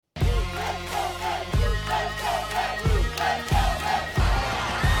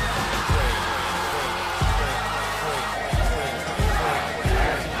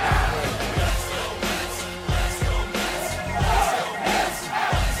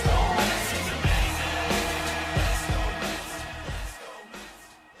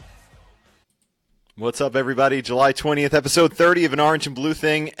What's up, everybody? July 20th, episode 30 of An Orange and Blue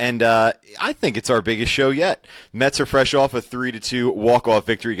Thing, and I think it's our biggest show yet. Mets are fresh off a 3-2 walk-off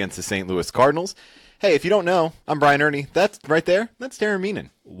victory against the St. Louis Cardinals. Hey, if you don't know, I'm Brian Ernie. That's right there. That's Darren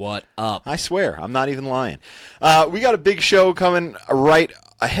Meenan. What up? I swear, I'm not even lying. We got a big show coming right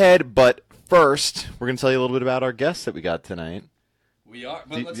ahead, but first, we're going to tell you a little bit about our guests that we got tonight. We are.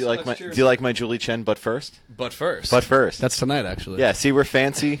 Do you like my Julie Chen, but first? But first. But first. That's tonight, actually. Yeah, see, we're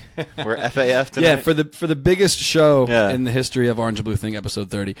fancy. We're FAF tonight. Yeah, for the biggest show in the history of Orange and Blue Thing,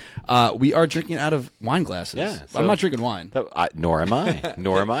 episode 30, we are drinking out of wine glasses. Yeah, I'm not drinking wine. Nor am I.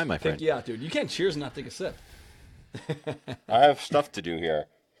 Nor am I, my friend. Yeah, dude. You can't cheers and not take a sip. I have stuff to do here.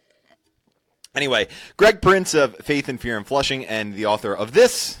 Anyway, Greg Prince of Faith and Fear in Flushing and the author of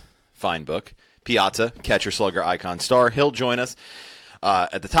this fine book, Piazza, Catcher, Slugger, Icon, Star. He'll join us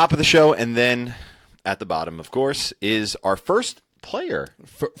at the top of the show, and then at the bottom, of course, is our first player.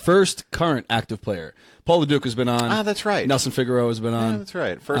 First current active player. Paul LeDuc has been on. Ah, that's right. Nelson Figueroa has been on. Yeah, that's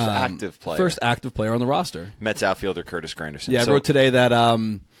right. First active player. First active player on the roster. Mets outfielder Curtis Granderson. Yeah, I wrote today that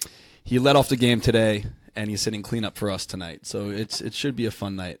he led off the game today, and he's sitting cleanup for us tonight. So it should be a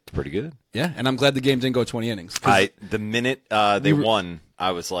fun night. Pretty good. Yeah, and I'm glad the game didn't go 20 innings. The minute they won,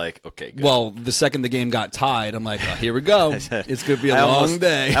 I was like, okay, good. Well, the second the game got tied, I'm like, oh, here we go. It's going to be a long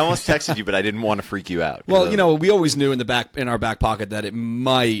day. I almost texted you, but I didn't want to freak you out. Well, we always knew in our back pocket that it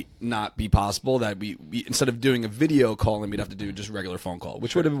might not be possible, that we instead of doing a video call, we'd have to do just a regular phone call,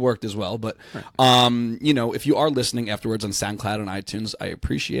 which would have worked as well. But, if you are listening afterwards on SoundCloud and iTunes, I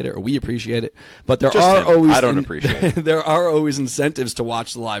appreciate it, or we appreciate it. But there I don't appreciate it. There are always incentives to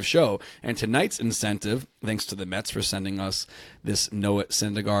watch the live show. And tonight's incentive, thanks to the Mets for sending us this Noah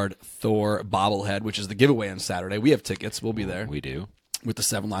Syndergaard Thor bobblehead, which is the giveaway on Saturday. We have tickets. We'll be there. We do. With the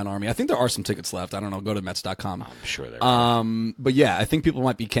 7-Line Army. I think there are some tickets left. I don't know. Go to Mets.com. I'm sure there are. But yeah, I think people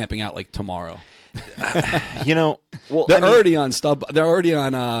might be camping out like tomorrow. They're already on They're already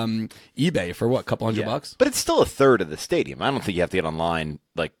on eBay for what, a couple $100? But it's still a third of the stadium. I don't think you have to get online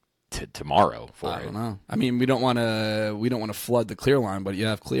like tomorrow for it. I don't know. I mean, we don't want to flood the clear line, but you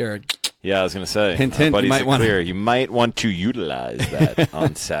have clear. Yeah, I was going to say. Hint, hint, you might want to utilize that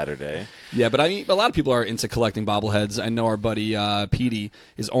on Saturday. Yeah, but a lot of people are into collecting bobbleheads. I know our buddy Petey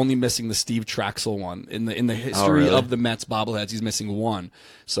is only missing the Steve Traxel one in the history of the Mets bobbleheads. He's missing one.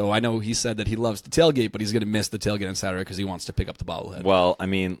 So I know he said that he loves the tailgate, but he's going to miss the tailgate on Saturday because he wants to pick up the bobblehead. Well, I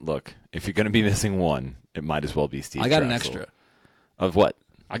mean, look, if you're going to be missing one, it might as well be Steve. I got Traxel. An extra. Of what?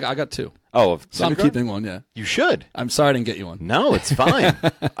 I got two. Oh, so I'm keeping one, yeah. You should. I'm sorry I didn't get you one. No, it's fine.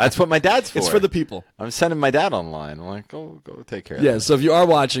 That's what my dad's for. It's for the people. I'm sending my dad online. I'm like, go take care of that. Yeah, so if you are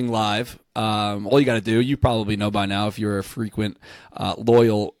watching live, all you got to do, you probably know by now if you're a frequent,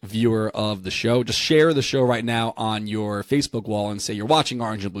 loyal viewer of the show, just share the show right now on your Facebook wall and say you're watching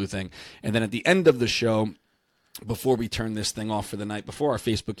Orange and Blue Thing. And then at the end of the show, before we turn this thing off for the night, before our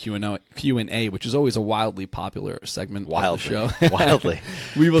Facebook Q&A, which is always a wildly popular segment of the show. Wildly.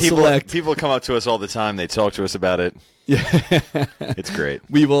 We will select. People come up to us all the time. They talk to us about it. Yeah. It's great.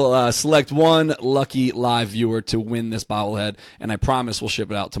 We will select one lucky live viewer to win this bobblehead, and I promise we'll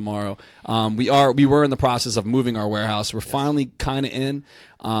ship it out tomorrow. We were in the process of moving our warehouse. We're finally kind of in.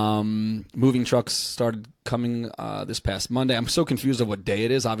 Moving trucks started coming this past Monday. I'm so confused of what day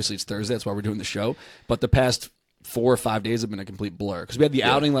it is. Obviously, it's Thursday. That's why we're doing the show. But the past 4 or 5 days have been a complete blur because we had the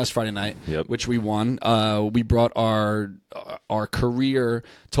outing last Friday night, which we won. We brought our career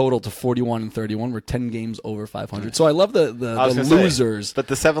total to 41-31. We're 10 games over 500. So I love the losers. But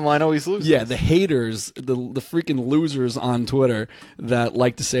the 7-line always loses. Yeah, the haters, the freaking losers on Twitter that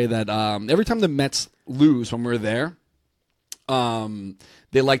like to say that every time the Mets lose when we're there,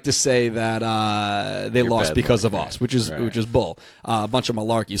 they like to say that they lost because of us, which is bull. A bunch of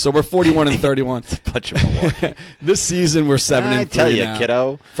malarkey. So we're 41-31. A bunch of malarkey. This season we're 7-3. I tell you, now.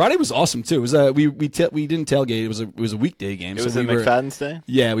 kiddo. Friday was awesome too. It was we didn't tailgate. It was a weekday game. It was McFadden's day.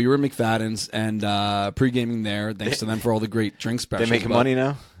 Yeah, we were at McFadden's and pre-gaming there. Thanks to them for all the great drink specials. They making money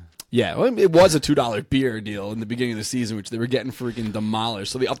now. Yeah, well, it was a $2 beer deal in the beginning of the season, which they were getting freaking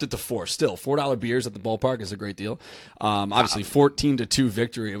demolished. So they upped it to $4. Still, $4 beers at the ballpark is a great deal. Obviously, 14-2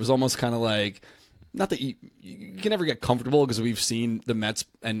 victory. It was almost kind of like, not that you can never get comfortable because we've seen the Mets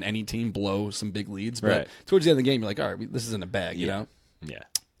and any team blow some big leads, but towards the end of the game, you're like, all right, this is in a bag, you know? Yeah.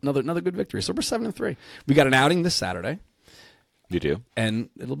 Another good victory. So we're 7-3. We got an outing this Saturday. You do, and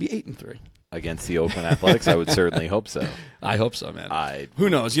it'll be 8-3. Against the Oakland Athletics, I would certainly hope so. I hope so, man. Who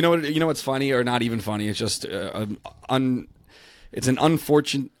knows? You know what's funny or not even funny? It's just it's an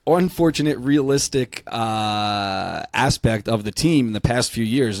unfortunate, realistic aspect of the team in the past few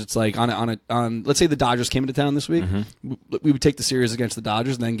years. It's like on let's say the Dodgers came into town this week, we would take the series against the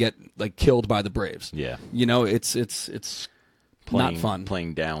Dodgers and then get like killed by the Braves. Yeah, it's not fun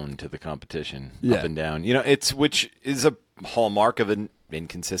playing down to the competition, Yeah. up and down. Which is a hallmark of an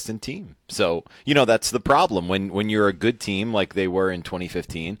inconsistent team. So that's the problem when you're a good team like they were in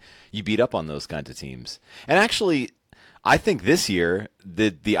 2015. You beat up on those kinds of teams, and actually. I think this year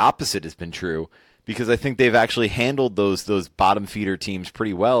the opposite has been true because I think they've actually handled those bottom feeder teams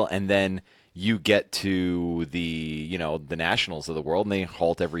pretty well, and then you get to the Nationals of the world and they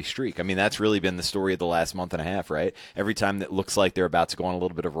halt every streak. I mean, that's really been the story of the last month and a half, right? Every time that looks like they're about to go on a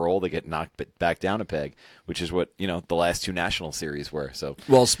little bit of a roll, they get knocked back down a peg, which is what the last two National Series were. So,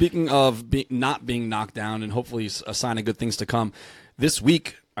 well, speaking of not being knocked down and hopefully a sign of good things to come, this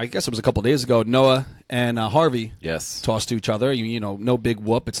week. I guess it was a couple of days ago, Noah and Harvey tossed to each other. No big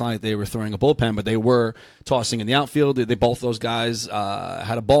whoop. It's not like they were throwing a bullpen, but they were tossing in the outfield. Both those guys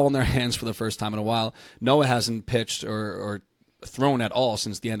had a ball in their hands for the first time in a while. Noah hasn't pitched or thrown at all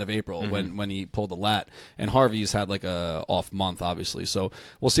since the end of April when he pulled the lat, and Harvey's had like a off month, obviously. So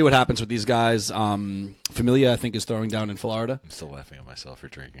we'll see what happens with these guys. Familia, I think, is throwing down in Florida. I'm still laughing at myself for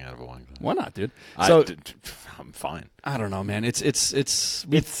drinking out of a wine glass. Why not, dude? I'm fine. I don't know, man. We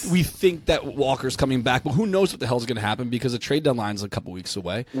think that Walker's coming back, but who knows what the hell's going to happen because the trade deadline's a couple weeks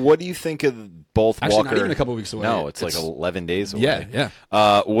away. What do you think of both Actually, Walker? Not even a couple weeks away. No, it's like 11 days away. Yeah.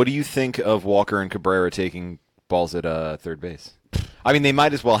 What do you think of Walker and Cabrera taking balls at third base? I mean, they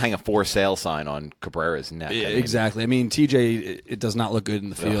might as well hang a for sale sign on Cabrera's neck. Yeah, exactly. I mean, TJ, it does not look good in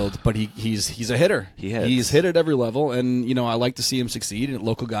the field, but he's a hitter. He's hit at every level, and I like to see him succeed. A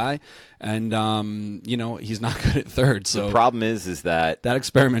local guy, and he's not good at third. So the problem is that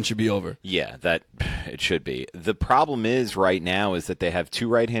experiment should be over. Yeah, that it should be. The problem is right now is that they have two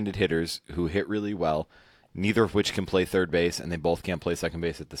right-handed hitters who hit really well, neither of which can play third base, and they both can't play second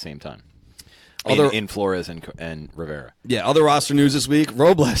base at the same time. In Flores and Rivera. Yeah, other roster news this week.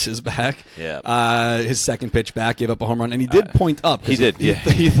 Robles is back. Yeah. His second pitch back, gave up a home run, and he did point up. He did.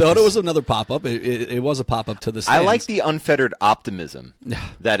 He thought it was another pop-up. It was a pop-up to the stands. I like the unfettered optimism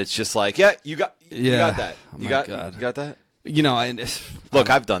that it's just like, you got that. You got that? Look,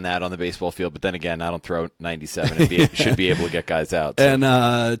 I've done that on the baseball field, but then again, I don't throw 97 and should be able to get guys out. So. And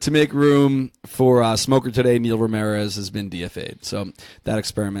to make room for Smoker today, Neil Ramirez has been DFA'd. So that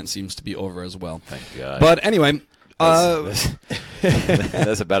experiment seems to be over as well. Thank God. But anyway.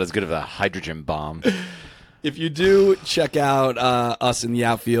 That's about as good of a hydrogen bomb. If you do check out us in the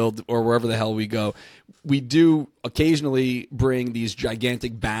outfield or wherever the hell we go, we do occasionally bring these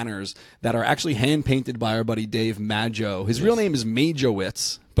gigantic banners that are actually hand-painted by our buddy Dave Maggio. His real name is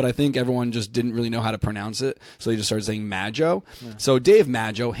Majowitz, but I think everyone just didn't really know how to pronounce it, so they just started saying Maggio. Yeah. So Dave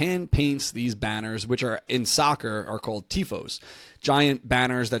Maggio hand-paints these banners, which are in soccer are called tifos. Giant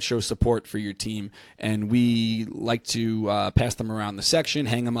banners that show support for your team, and we like to pass them around the section,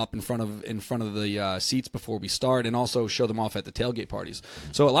 hang them up in front of the seats before we start, and also show them off at the tailgate parties.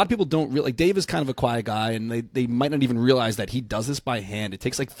 So a lot of people don't really, like Dave is kind of a quiet guy, and they might not even realize that he does this by hand. It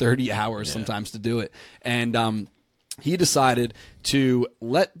takes like 30 hours sometimes to do it, and he decided to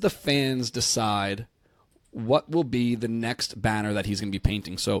let the fans decide what will be the next banner that he's going to be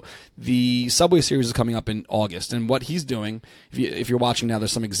painting. So the Subway Series is coming up in August, and what he's doing, if you're watching now,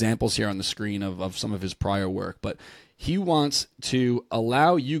 there's some examples here on the screen of some of his prior work, but he wants to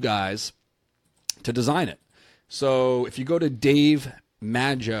allow you guys to design it. So if you go to Dave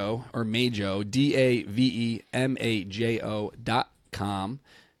Maggio, or Maggio, DAVEMAJO.com,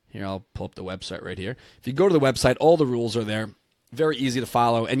 here, I'll pull up the website right here. If you go to the website, all the rules are there. Very easy to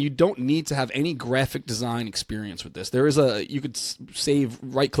follow, and you don't need to have any graphic design experience with this. You could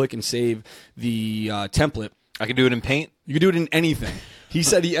right-click and save the template. I can do it in Paint? You can do it in anything. He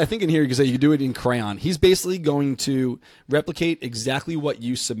said, I think in here you can say you can do it in crayon. He's basically going to replicate exactly what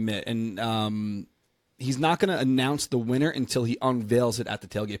you submit, and he's not going to announce the winner until he unveils it at the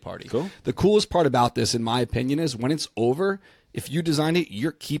tailgate party. Cool. The coolest part about this, in my opinion, is when it's over, if you designed it,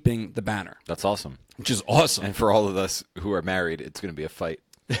 you're keeping the banner. That's awesome. Which is awesome. And for all of us who are married, it's going to be a fight.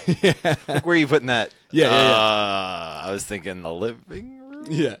 Like, where are you putting that? Yeah. I was thinking the living room.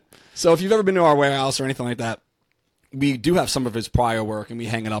 Yeah. So if you've ever been to our warehouse or anything like that, we do have some of his prior work, and we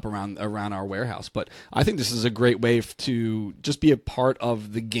hang it up around our warehouse. But I think this is a great way to just be a part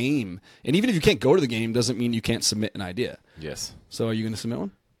of the game. And even if you can't go to the game, doesn't mean you can't submit an idea. Yes. So are you going to submit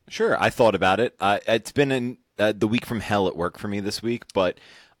one? Sure. I thought about it. It's been the week from hell at work for me this week, but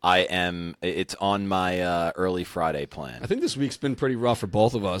It's on my early Friday plan. I think this week's been pretty rough for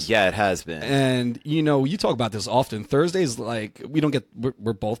both of us. Yeah, it has been. And, you talk about this often. Thursdays, like,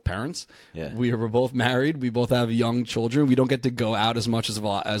 we're both parents. Yeah. We're both married. We both have young children. We don't get to go out as much as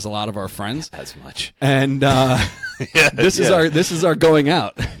a lot of our friends. As much. And this is our going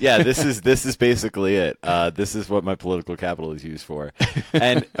out. Yeah, this is basically it. This is what my political capital is used for.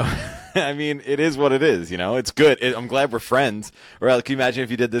 And I mean, it is what it is, It's good. I'm glad we're friends. Or can you imagine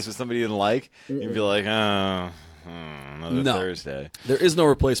if you did this with somebody you didn't like? You'd be like, another Thursday. There is no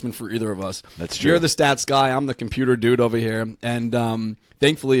replacement for either of us. That's true. You're the stats guy. I'm the computer dude over here. And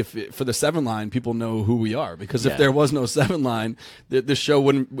thankfully, for the 7 line, people know who we are. Because if there was no 7 line, this show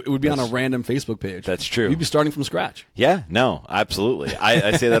would be on a random Facebook page. That's true. We'd be starting from scratch. Yeah, no, absolutely.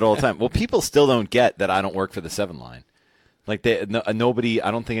 I say that all the time. Well, people still don't get that I don't work for the 7 line. Like nobody, I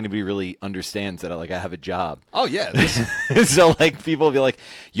don't think anybody really understands that. I have a job. Oh yeah. So people will be like,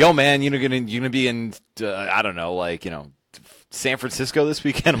 "Yo, man, you're gonna be in, I don't know, San Francisco this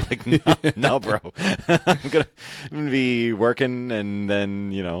weekend." I'm like, no, bro. I'm gonna be working, and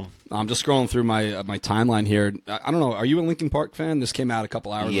then I'm just scrolling through my timeline here. I don't know. Are you a Linkin Park fan? This came out a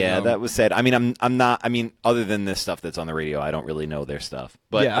couple hours ago. Yeah, that was sad. I mean, I'm not. I mean, other than this stuff that's on the radio, I don't really know their stuff.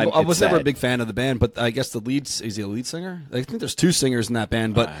 But yeah, I was never a big fan of the band. But I guess is he a lead singer? I think there's 2 singers in that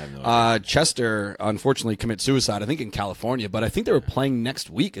band. But Chester unfortunately commits suicide. I think in California. But I think they were playing next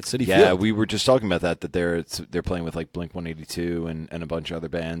week at Citi Field. Yeah, we were just talking about that they're playing with Blink 182 and a bunch of other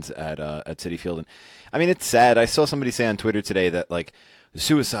bands at Citi Field. And I mean, it's sad. I saw somebody say on Twitter today that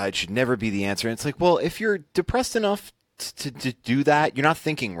suicide should never be the answer. And it's like, well, if you're depressed enough to do that, you're not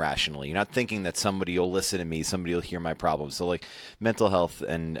thinking rationally. You're not thinking that somebody will listen to me, somebody will hear my problems. So mental health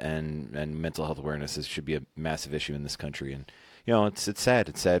and mental health awareness should be a massive issue in this country. And it's sad.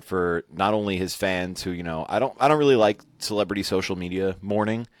 It's sad for not only his fans who I don't really like celebrity social media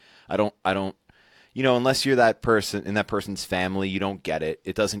mourning. I don't. Unless you're that person in that person's family, you don't get it.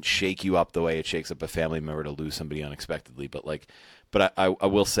 It doesn't shake you up the way it shakes up a family member to lose somebody unexpectedly. But I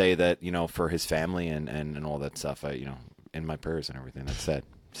will say that for his family and all that stuff, in my prayers and everything. That's sad.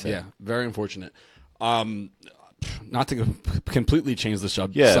 Yeah, very unfortunate. Not to completely change the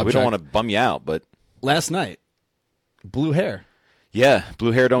subject. Yeah, we don't want to bum you out, but last night, blue hair. Yeah,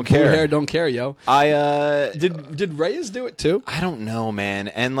 blue hair don't care. Blue hair don't care, yo. Did Reyes do it too? I don't know, man.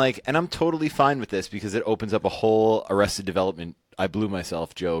 And I'm totally fine with this because it opens up a whole Arrested Development I blew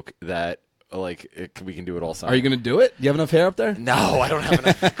myself joke that we can do it all summer. Are you going to do it? Do you have enough hair up there? No, I don't have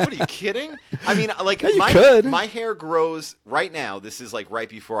enough. What are you kidding? I mean, yeah, you could. My hair grows right now. This is right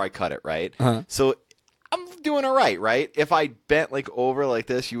before I cut it, right? Uh-huh. So I'm doing all right? If I bent over like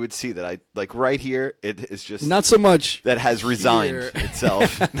this, you would see that I right here. It is just not so much that has resigned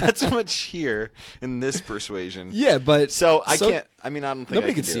itself. Not so much here in this persuasion. Yeah, but so I can't. I mean, I don't think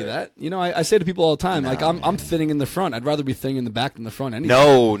nobody can see that. I say to people all the time, I'm thinning in the front. I'd rather be thinning in the back than the front. Anyway.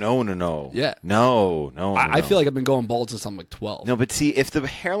 No. Yeah. No. I feel like I've been going bald since I'm 12. No, but see, if the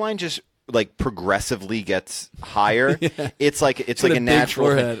hairline just progressively gets higher, yeah. it's like a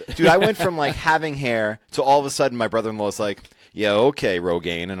natural thing. Dude, I went from having hair to all of a sudden my brother-in-law's like, yeah, okay,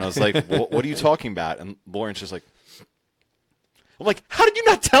 Rogaine. And I was like, what are you talking about? And Lauren's just like, I'm like, how did you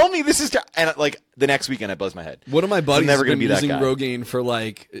not tell me this is? And the next weekend I buzzed my head. One of my buddies never has been be that using guy. Rogaine for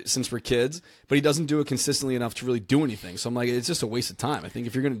since we're kids, but he doesn't do it consistently enough to really do anything. So I'm like, it's just a waste of time. I think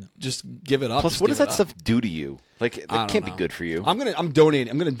if you're gonna just give it up. Plus, what does that stuff do to you? It can't be good for you. I'm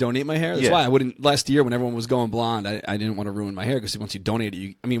gonna donate my hair. That's why I wouldn't. Last year, when everyone was going blonde, I didn't want to ruin my hair because once you donate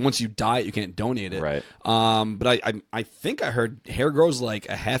it, once you dye it, you can't donate it. Right. But I think I heard hair grows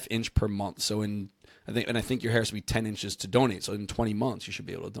a half inch per month. So I think your hair should be 10 inches to donate. So in 20 months, you should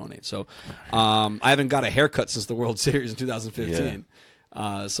be able to donate. So I haven't got a haircut since the World Series in 2015.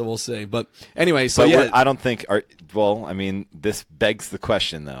 Yeah. So we'll see. But anyway, I don't think. This begs the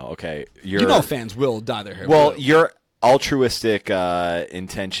question, though. Okay, fans will dye their hair. Well, your altruistic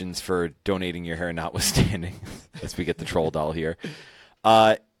intentions for donating your hair notwithstanding, as we get the troll doll here.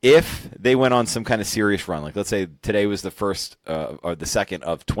 If they went on some kind of serious run, let's say today was the first or the second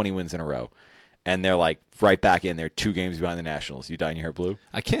of 20 wins in a row. And they're right back in there, 2 games behind the Nationals. You dyeing your hair blue?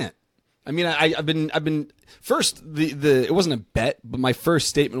 I can't. I mean, I've been first. It wasn't a bet, but my first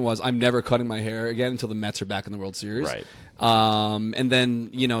statement was I'm never cutting my hair again until the Mets are back in the World Series. Right. And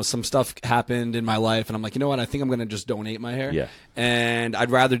then, some stuff happened in my life, and I'm like, you know what? I think I'm going to just donate my hair. Yeah. And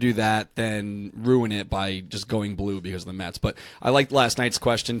I'd rather do that than ruin it by just going blue because of the Mets. But I liked last night's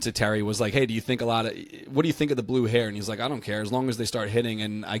question to Terry was like, hey, what do you think of the blue hair? And he's like, I don't care as long as they start hitting.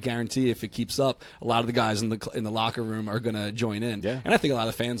 And I guarantee if it keeps up, a lot of the guys in the locker room are going to join in. Yeah. And I think a lot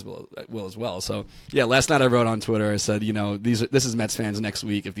of fans will as well. So, yeah, last night I wrote on Twitter, I said, this is Mets fans next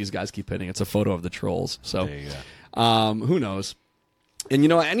week if these guys keep hitting. It's a photo of the Trolls. So, there you go. who knows?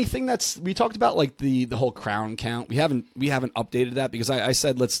 And anything we talked about, like the whole crown count. We haven't updated that because I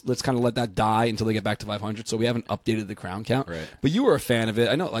said let's kind of let that die until they get back to 500. So we haven't updated the crown count. Right. But you were a fan of it.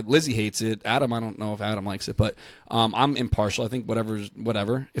 I know, like Lizzie hates it. Adam, I don't know if Adam likes it, but I'm impartial. I think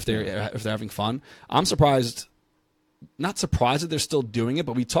whatever. If they're having fun, I'm surprised. Not surprised that they're still doing it,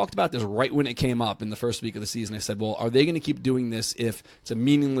 but we talked about this right when it came up in the first week of the season. I said, well, are they going to keep doing this if it's a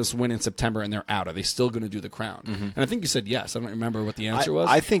meaningless win in September and they're out? Are they still going to do the crown? Mm-hmm. And I think you said yes. I don't remember what the answer was.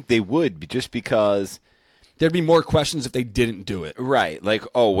 I think they would, just because there'd be more questions if they didn't do it. Right. Like,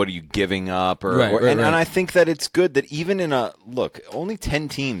 oh, what are you giving up? Right. And I think that it's good that even only 10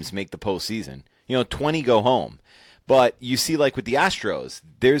 teams make the postseason. 20 go home. But you see, like with the Astros,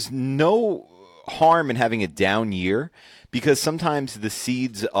 there's no harm in having a down year because sometimes the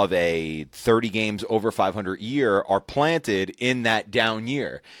seeds of a 30 games over 500 year are planted in that down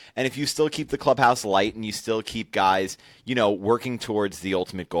year. And if you still keep the clubhouse light and you still keep guys, working towards the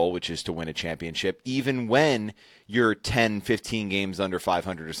ultimate goal, which is to win a championship, even when you're 10, 15 games under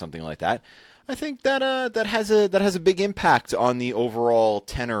 500 or something like that, I think that has a big impact on the overall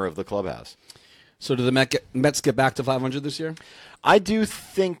tenor of the clubhouse. So do the Mets get back to 500 this year? I do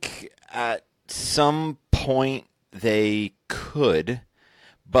think at some point they could,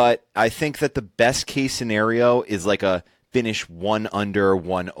 but I think that the best case scenario is like a finish 1 under,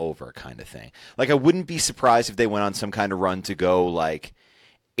 1 over kind of thing. Like I wouldn't be surprised if they went on some kind of run to go like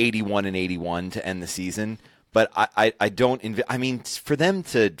 81-81 to end the season, but I don't I mean, for them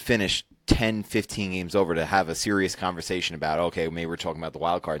to finish 10, 15 games over to have a serious conversation about, okay, maybe we're talking about the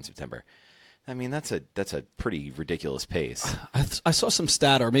wild card in September. I mean, that's a pretty ridiculous pace. I saw some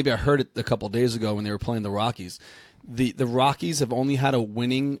stat, or maybe I heard it a couple of days ago when they were playing the Rockies. The Rockies have only had a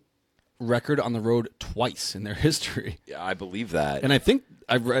winning record on the road twice in their history. Yeah, I believe that. And I think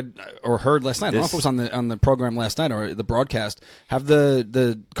I read or heard last night. I don't know if it was on the program last night or the broadcast. Have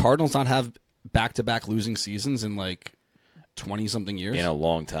the Cardinals not have back-to-back losing seasons in like 20-something years? In a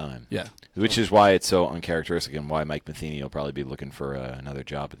long time. Yeah. Which is why it's so uncharacteristic and why Mike Matheny will probably be looking for another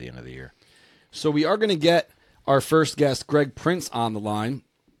job at the end of the year. So we are going to get our first guest, Greg Prince, on the line,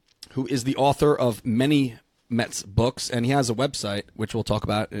 who is the author of many Mets books, and he has a website, which we'll talk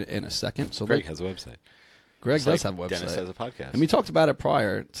about in a second. So Greg has a website. Greg does have a website. Dennis has a podcast. And we talked about it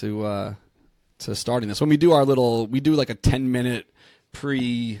prior to starting this. When we do we do like a 10-minute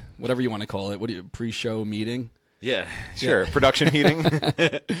whatever you want to call it, pre-show meeting. Yeah, sure. Yeah. Production meeting.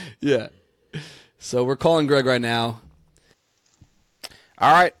 Yeah. So we're calling Greg right now.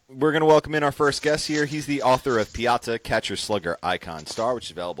 All right, we're going to welcome in our first guest here. He's the author of Piazza, Catcher, Slugger, Icon, Star, which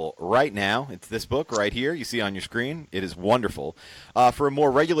is available right now. It's this book right here you see on your screen. It is wonderful. For a more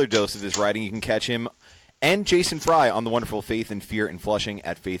regular dose of his writing, you can catch him and Jason Fry on the wonderful Faith and Fear in Flushing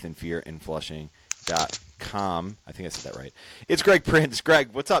at faithandfearinflushing.com. I think I said that right. It's Greg Prince.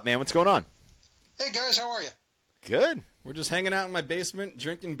 Greg, what's up, man? What's going on? Hey, guys. How are you? Good. We're just hanging out in my basement,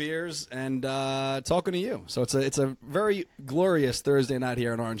 drinking beers, and talking to you. So it's a very glorious Thursday night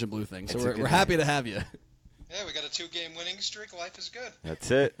here in Orange and Blue Thing. So we're happy to have you. Yeah, we got a 2-game winning streak. Life is good.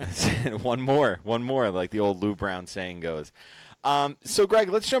 That's it. One more, like the old Lou Brown saying goes. So, Greg,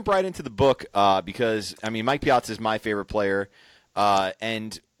 let's jump right into the book because, I mean, Mike Piazza is my favorite player,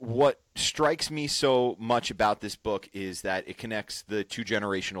 and what strikes me so much about this book is that it connects the two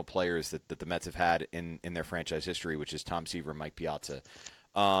generational players that the Mets have had in their franchise history, which is Tom Seaver and Mike Piazza.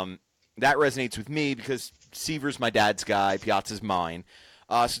 That resonates with me because Seaver's my dad's guy, Piazza's mine.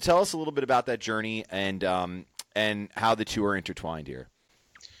 So tell us a little bit about that journey and how the two are intertwined here.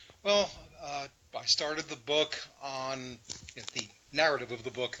 Well, I started the book on the narrative of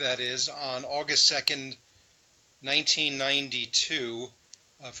the book, that is, on August 2nd, 1992.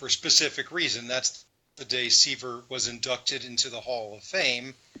 For a specific reason. That's the day Seaver was inducted into the Hall of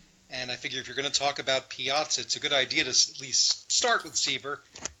Fame. And I figure if you're going to talk about Piazza, it's a good idea to at least start with Seaver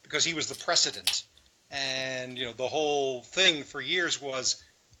because he was the precedent. And, the whole thing for years was,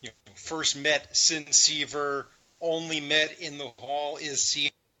 first Met since Seaver, only Met in the Hall is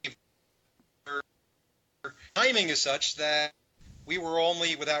Seaver. Timing is such that we were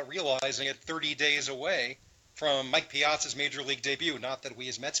only, without realizing it, 30 days away from Mike Piazza's major league debut. Not that we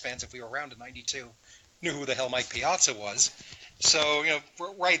as Mets fans, if we were around in '92, knew who the hell Mike Piazza was. So,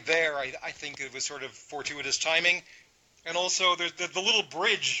 right there, I think it was sort of fortuitous timing. And also, the little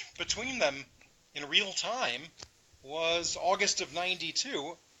bridge between them in real time was August of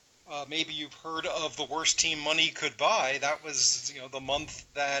 '92. Maybe you've heard of the worst team money could buy. That was, the month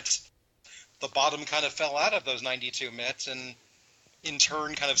that the bottom kind of fell out of those '92 Mets, and in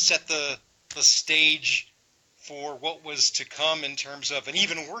turn kind of set the stage for what was to come in terms of an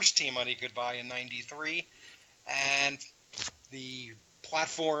even worse team money could buy in '93, and the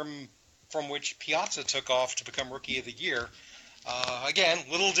platform from which Piazza took off to become Rookie of the Year. Again,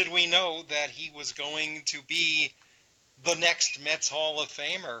 little did we know that he was going to be the next Mets Hall of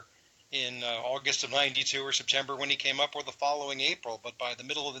Famer in August of '92 or September when he came up, or the following April. But by the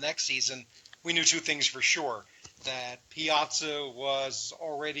middle of the next season, we knew two things for sure: that Piazza was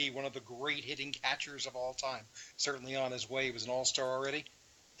already one of the great hitting catchers of all time, certainly on his way. He was an all-star already.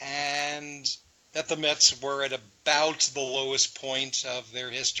 And that the Mets were at about the lowest point of their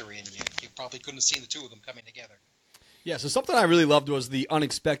history, and you probably couldn't have seen the two of them coming together. Yeah, so something I really loved was the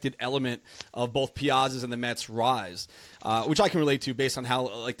unexpected element of both Piazza's and the Mets' rise, which I can relate to based on how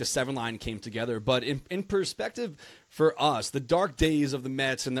the 7-line came together. But in perspective for us, the dark days of the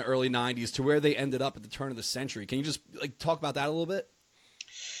Mets in the early 90s to where they ended up at the turn of the century, can you just talk about that a little bit?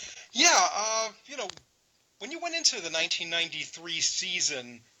 Yeah, when you went into the 1993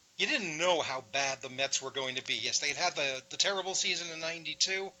 season, you didn't know how bad the Mets were going to be. Yes, they had the terrible season in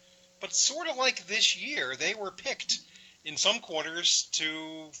 '92, but sort of like this year, they were picked in some quarters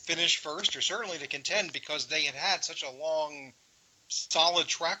to finish first, or certainly to contend, because they had such a long, solid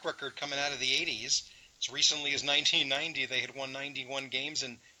track record coming out of the 80s. As recently as 1990, they had won 91 games,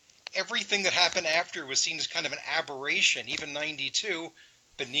 and everything that happened after was seen as kind of an aberration. Even '92,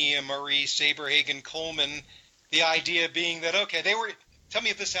 Bonilla, Murray, Saberhagen, Coleman, the idea being that, okay, they were... Tell me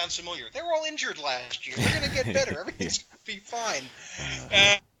if this sounds familiar. They were all injured last year. They're going to get better. Everything's going to be fine.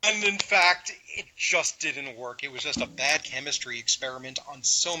 And in fact, it just didn't work. It was just a bad chemistry experiment on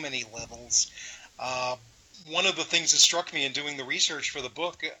so many levels. One of the things that struck me in doing the research for the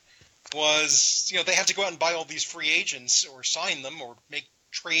book was, they had to go out and buy all these free agents or sign them or make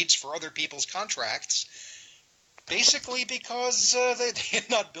trades for other people's contracts, basically because they had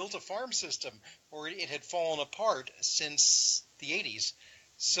not built a farm system, or it had fallen apart since the 80s.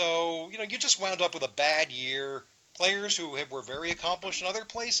 So, you just wound up with a bad year. Players who were very accomplished in other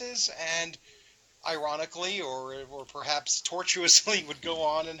places and ironically or perhaps tortuously would go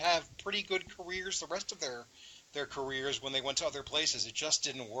on and have pretty good careers the rest of their careers when they went to other places. It just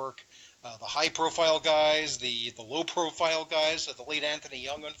didn't work. The high-profile guys, the low-profile guys, the late Anthony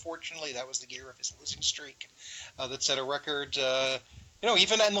Young, unfortunately, that was the year of his losing streak that set a record.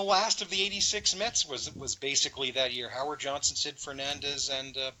 Even in the last of the '86 Mets was basically that year. Howard Johnson, Sid Fernandez,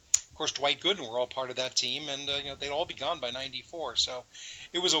 and of course Dwight Gooden were all part of that team, and they'd all be gone by '94. So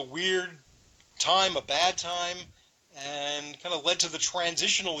it was a weird time, a bad time, and kind of led to the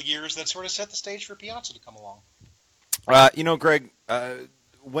transitional years that sort of set the stage for Piazza to come along. Greg,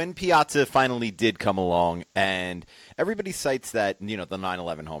 when Piazza finally did come along, and everybody cites that, the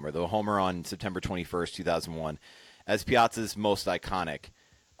 9/11 homer, the homer on September 21st, 2001, as Piazza's most iconic.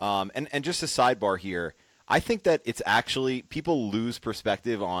 And just a sidebar here, I think that it's actually, people lose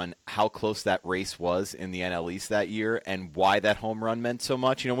perspective on how close that race was in the NL East that year and why that home run meant so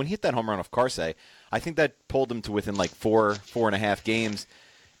much. When he hit that home run off Carsey, I think that pulled him to within 4.5 games,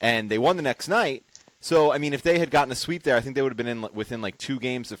 and they won the next night. So, if they had gotten a sweep there, I think they would have been within 2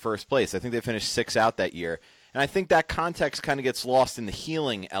 games of first place. I think they finished 6 out that year. And I think that context kind of gets lost in the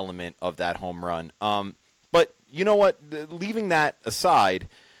healing element of that home run. But you know what? Leaving that aside,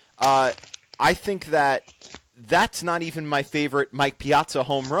 I think that's not even my favorite Mike Piazza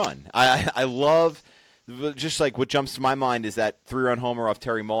home run. I love, just what jumps to my mind is that 3-run homer off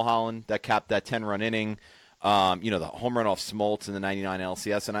Terry Mulholland that capped that 10-run inning. The home run off Smoltz in the '99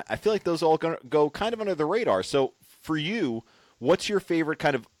 LCS, and I feel like those all go kind of under the radar. So for you, what's your favorite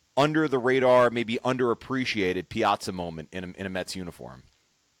kind of under the radar, maybe underappreciated Piazza moment in a Mets uniform?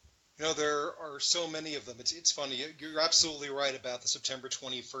 There are so many of them. It's funny. You're absolutely right about the September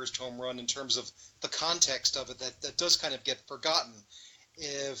 21st home run in terms of the context of it. That does kind of get forgotten.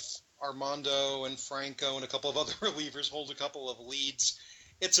 If Armando and Franco and a couple of other relievers hold a couple of leads,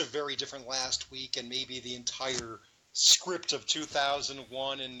 it's a very different last week, and maybe the entire script of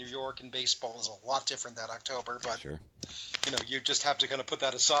 2001 in New York and baseball is a lot different that October. But sure. You just have to kind of put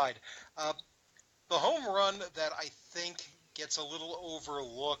that aside. The home run that I think gets a little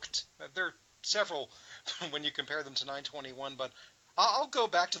overlooked. There are several when you compare them to 921, but I'll go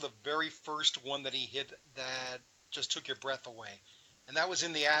back to the very first one that he hit that just took your breath away. and that was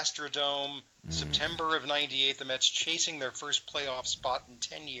in the Astrodome, September of '98. The Mets chasing their first playoff spot in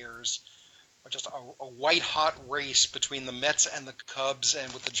 10 years. Just a white-hot race between the Mets and the Cubs,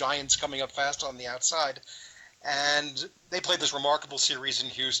 and with the Giants coming up fast on the outside. And they played this remarkable series in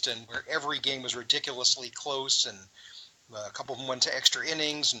Houston where every game was ridiculously close, and a couple of them went to extra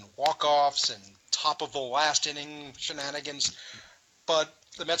innings and walk-offs and top of the last inning shenanigans. But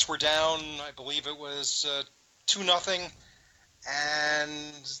the Mets were down, I believe it was 2-0, and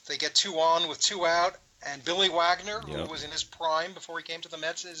they get 2 on with 2 out, and Billy Wagner, who was in his prime before he came to the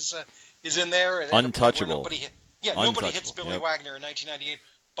Mets, is in there. Untouchable. Nobody hits Billy Wagner in 1998,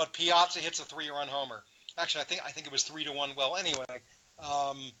 but Piazza hits a 3-run homer. Actually, I think it was 3-1. Well, anyway,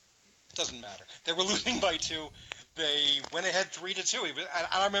 it doesn't matter. They were losing by 2. They went ahead 3-2.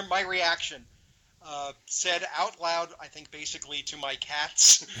 I remember my reaction. Said out loud, I think basically to my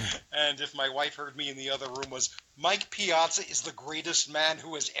cats, and if my wife heard me in the other room, was Mike Piazza is the greatest man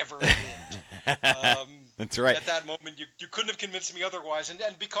who has ever lived. That's right. At that moment, you couldn't have convinced me otherwise. And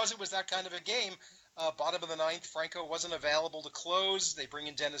because it was that kind of a game, bottom of the 9th, Franco wasn't available to close. They bring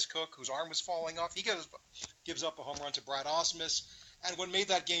in Dennis Cook, whose arm was falling off. He gives up a home run to Brad Ausmus. And what made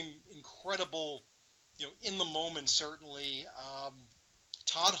that game incredible, in the moment, certainly,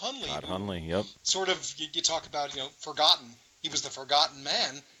 Todd Hundley. Yep. Sort of, you talk about, forgotten. He was the forgotten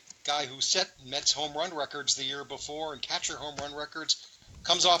man, guy who set Mets home run records the year before and catcher home run records.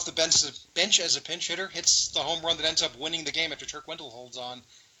 Comes off the bench as a pinch hitter, hits the home run that ends up winning the game after Turk Wendell holds on.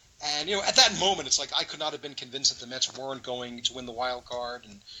 And, at that moment, it's like I could not have been convinced that the Mets weren't going to win the wild card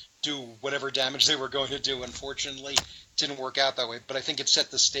and do whatever damage they were going to do. Unfortunately, it didn't work out that way. But I think it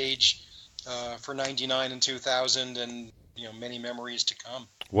set the stage for 99 and 2000 and, many memories to come.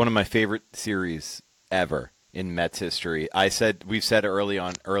 One of my favorite series ever in Mets history. We've said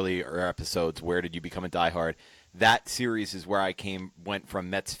earlier episodes, where did you become a diehard? That series is where I went from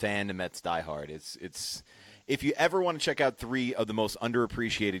Mets fan to Mets diehard. It's if you ever want to check out 3 of the most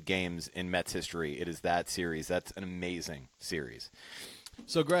underappreciated games in Mets history, it is that series. That's an amazing series.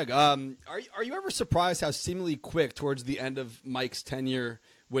 So, Greg, are you ever surprised how seemingly quick towards the end of Mike's tenure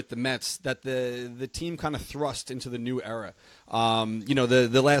with the Mets that the team kind of thrust into the new era?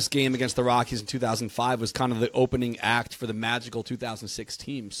 The last game against the Rockies in 2005 was kind of the opening act for the magical 2006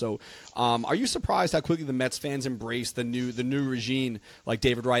 team. So are you surprised how quickly the Mets fans embraced the new regime like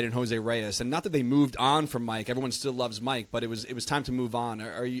David Wright and Jose Reyes? And not that they moved on from Mike. Everyone still loves Mike, but it was time to move on.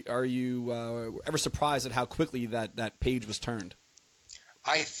 Are you ever surprised at how quickly that page was turned?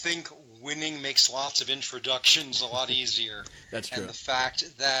 I think winning makes lots of introductions a lot easier. That's true. And the fact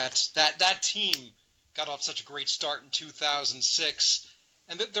that team got off such a great start in 2006,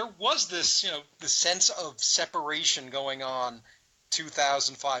 and that there was this, the sense of separation going on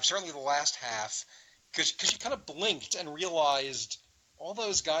 2005, certainly the last half, because you kind of blinked and realized all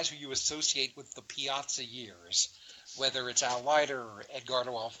those guys who you associate with the Piazza years, whether it's Al Leiter,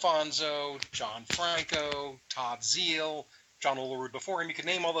 Edgardo Alfonso, John Franco, Todd Zeile, John Olerud before him, you could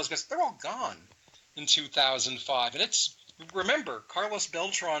name all those guys. They're all gone in 2005. And remember, Carlos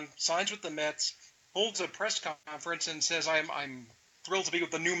Beltran signs with the Mets, holds a press conference and says, I'm thrilled to be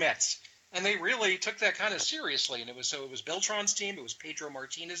with the new Mets. And they really took that kind of seriously. And it was Beltran's team. It was Pedro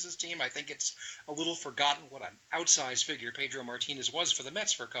Martinez's team. I think it's a little forgotten what an outsized figure Pedro Martinez was for the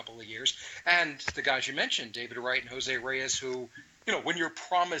Mets for a couple of years. And the guys you mentioned, David Wright and Jose Reyes, who, when you're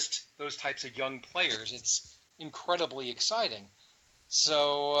promised those types of young players, it's incredibly exciting.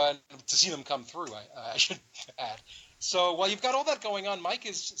 So to see them come through, I should add. So while you've got all that going on, Mike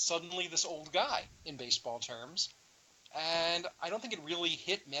is suddenly this old guy in baseball terms. And I don't think it really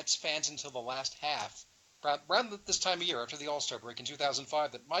hit Mets fans until the last half, around this time of year after the All-Star break in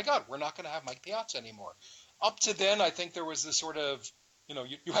 2005, that, my God, we're not going to have Mike Piazza anymore. Up to then, I think there was this sort of,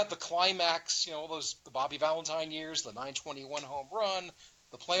 you had the climax, the Bobby Valentine years, the 921 home run,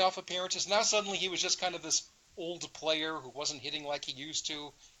 the playoff appearances. Now suddenly he was just kind of this old player who wasn't hitting like he used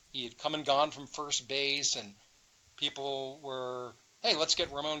to. He had come and gone from first base, and people were, hey, let's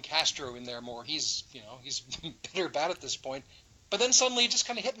get Ramon Castro in there more. He's better bat at this point. But then suddenly it just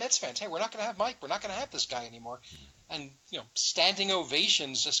kind of hit Mets fans. Hey, we're not going to have Mike. We're not going to have this guy anymore. And, standing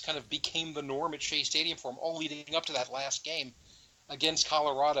ovations just kind of became the norm at Shea Stadium for him, all leading up to that last game against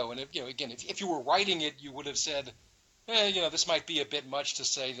Colorado. And, if you were writing it, you would have said, this might be a bit much to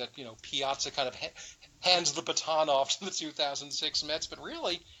say that, Piazza kind of hands the baton off to the 2006 Mets. But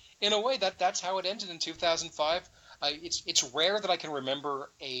really, in a way, that's how it ended in 2005. It's rare that I can remember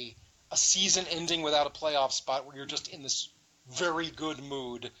a season ending without a playoff spot where you're just in this very good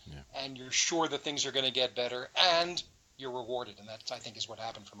mood and you're sure that things are going to get better. And you're rewarded, and that I think is what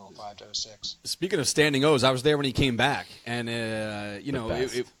happened from 05 to 06. Speaking of standing O's, I was there when he came back, and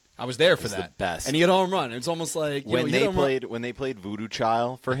I was there for that. The best. And he had a home run. It's almost like when they played Voodoo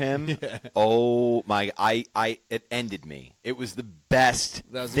Child for him. Yeah. Oh my! It ended me. It was the best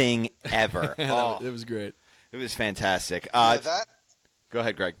thing ever. It was great. It was fantastic. That. Go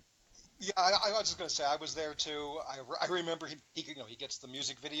ahead, Greg. Yeah, I was just going to say I was there too. I remember he gets the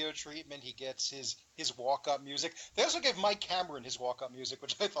music video treatment. He gets his walk-up music. They also gave Mike Cameron his walk-up music,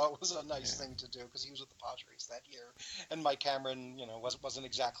 which I thought was a nice thing to do because he was with the Padres that year. And Mike Cameron, wasn't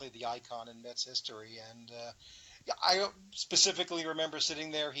exactly the icon in Mets history. And I specifically remember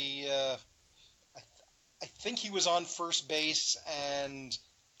sitting there. I think he was on first base, and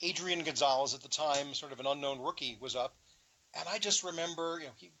Adrian Gonzalez at the time, sort of an unknown rookie, was up. And I just remember,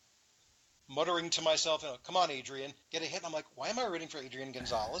 he muttering to myself, come on, Adrian, get a hit. And I'm like, why am I rooting for Adrian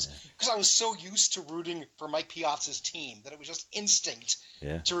Gonzalez? Because I was so used to rooting for Mike Piazza's team that it was just instinct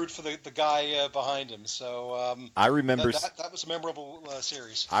to root for the guy behind him. So I remember that was a memorable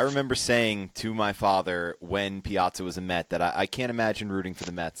series. I remember saying to my father when Piazza was a Met that I can't imagine rooting for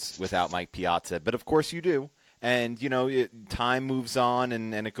the Mets without Mike Piazza. But of course you do. And, time moves on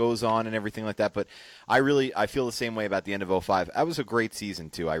and it goes on and everything like that. But I feel the same way about the end of 05. That was a great season,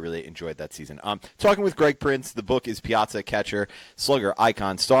 too. I really enjoyed that season. Talking with Greg Prince, the book is Piazza, Catcher, Slugger,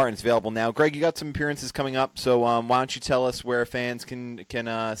 Icon, Star, and it's available now. Greg, you got some appearances coming up, so why don't you tell us where fans can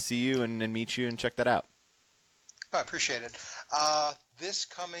see you and meet you and check that out? I appreciate it. This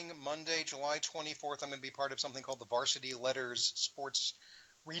coming Monday, July 24th, I'm going to be part of something called the Varsity Letters Sports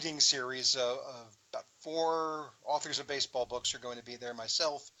Reading Series. About 4 authors of baseball books are going to be there.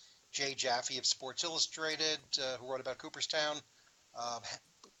 Myself, Jay Jaffe of Sports Illustrated, who wrote about Cooperstown,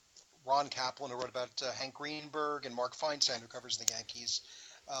 Ron Kaplan, who wrote about Hank Greenberg, and Mark Feinstein, who covers the Yankees.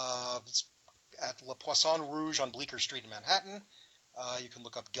 It's at Le Poisson Rouge on Bleecker Street in Manhattan. You can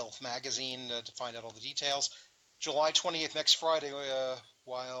look up Gelf Magazine to find out all the details. July 20th, next Friday,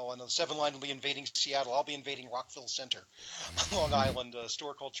 while I know the 7 Line will be invading Seattle, I'll be invading Rockville Center on Long Island, a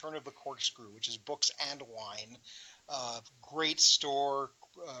store called Turn of the Corkscrew, which is books and wine. Great store,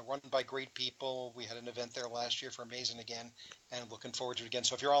 run by great people. We had an event there last year for Amazing Again, and looking forward to it again.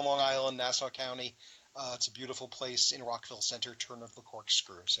 So if you're on Long Island, Nassau County, it's a beautiful place in Rockville Center, Turn of the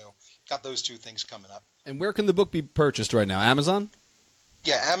Corkscrew. So got those 2 things coming up. And where can the book be purchased right now? Amazon?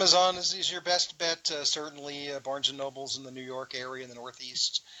 Yeah, Amazon is your best bet. Certainly Barnes & Noble's in the New York area in the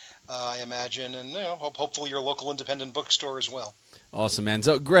Northeast, I imagine. And hopefully your local independent bookstore as well. Awesome, man.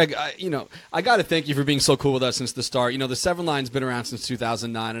 So, Greg, I got to thank you for being so cool with us since the start. The 7 Line's been around since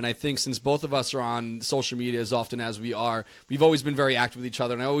 2009, and I think since both of us are on social media as often as we are, we've always been very active with each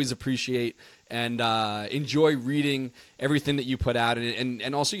other, and I always appreciate and enjoy reading everything that you put out,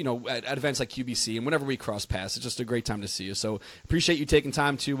 and also, at events like QBC and whenever we cross paths, it's just a great time to see you. So appreciate you taking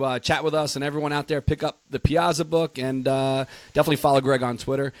time to chat with us, and everyone out there, pick up the Piazza book, and definitely follow Greg on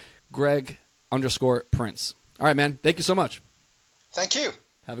Twitter, Greg_Prince. All right, man. Thank you so much. Thank you.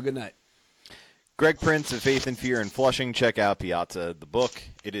 Have a good night. Greg Prince of Faith and Fear in Flushing. Check out Piazza, the book.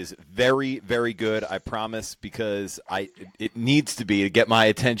 It is very, very good, I promise, because it needs to be to get my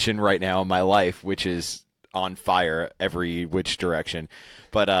attention right now in my life, which is on fire every which direction.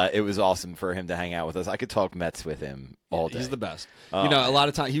 But it was awesome for him to hang out with us. I could talk Mets with him all day. He's the best. A lot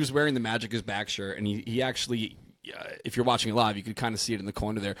of times he was wearing the Magic is Back shirt, and he actually – if you're watching it live, you could kind of see it in the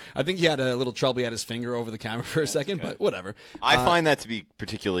corner there. I think he had a little trouble. He had his finger over the camera for a second, but whatever. I find that to be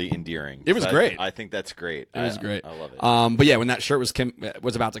particularly endearing. It was great. I think that's great. It was great. I love it. But yeah, when that shirt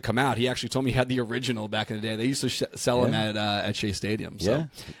was about to come out, he actually told me he had the original back in the day. They used to sell them at Shea Stadium. So,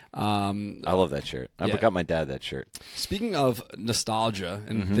 I love that shirt. I got my dad that shirt. Speaking of nostalgia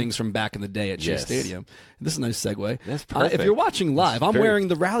and things from back in the day at Shea Stadium, this is a nice segue. That's perfect. If you're watching live, I'm wearing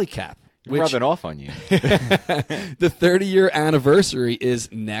the rally cap. Rubbing off on you. The 30-year anniversary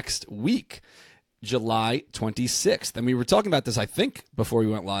is next week, July 26th. And we were talking about this, I think, before we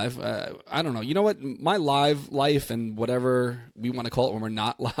went live. I don't know. You know what? My live life and whatever we want to call it when we're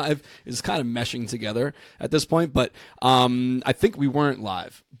not live is kind of meshing together at this point. But I think we weren't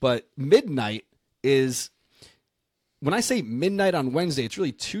live. But midnight is... When I say midnight on Wednesday, it's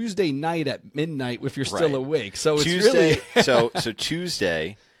really Tuesday night at midnight if you're still awake. So it's Tuesday, really... so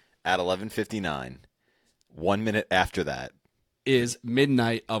Tuesday... at 11:59, 1 minute after that is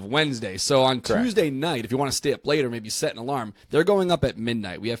midnight of Wednesday. So on Tuesday night, if you want to stay up later, maybe set an alarm, they're going up at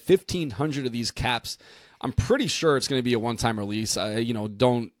midnight. We have 1,500 of these caps. I'm pretty sure it's going to be a one-time release.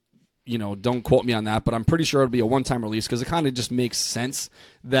 Don't quote me on that, but I'm pretty sure it'll be a one-time release because it kind of just makes sense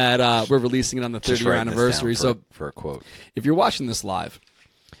that we're releasing it on the 30-year anniversary. For a quote, if you're watching this live,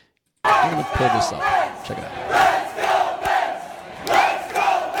 I'm going to pull this up. Check it out.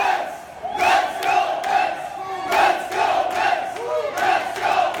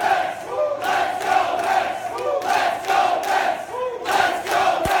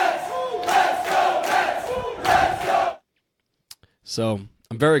 So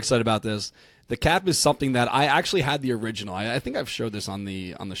I'm very excited about this. The cap is something that I actually had the original. I think I've showed this on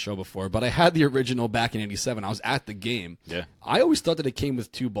the show before, but I had the original back in '87. I was at the game. Yeah. I always thought that it came with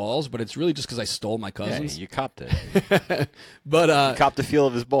 2 balls, but it's really just because I stole my Yeah, cousin's. you copped it. But You copped the feel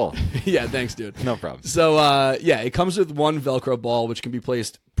of his ball. yeah, thanks, dude. No problem. So yeah, it comes with 1 Velcro ball, which can be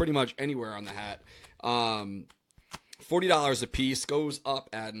placed pretty much anywhere on the hat. $40 a piece, goes up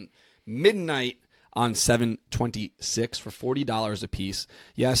at midnight on 7/26 for $40 a piece.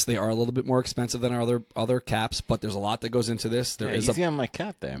 Yes, they are a little bit more expensive than our other caps, but there's a lot that goes into this. There is easy on my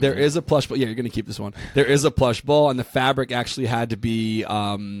cap there. there man. is a plush ball. Yeah, you're going to keep this one. There is a plush ball, and the fabric actually had to be,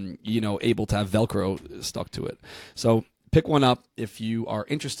 able to have Velcro stuck to it. So pick one up if you are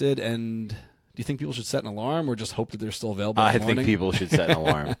interested. And do you think people should set an alarm or just hope that they're still available? I in the think morning? people should set an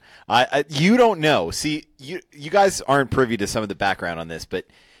alarm. You don't know. See, you guys aren't privy to some of the background on this, but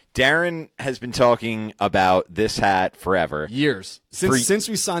Darren has been talking about this hat forever. Years. Since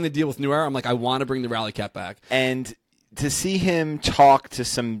we signed the deal with New Era, I'm like, I want to bring the rally cap back. And to see him talk to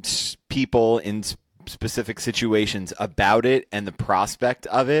some people in specific situations about it and the prospect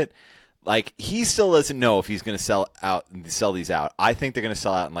of it, like, he still doesn't know if he's going to sell these out. I think they're going to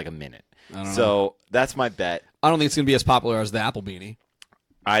sell out in like a minute. So that's my bet. I don't think it's going to be as popular as the Apple Beanie.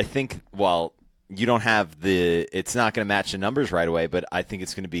 I think, well, you don't have it's not going to match the numbers right away, but I think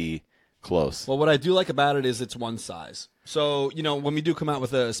it's going to be close. Well, what I do like about it is it's one size. So, when we do come out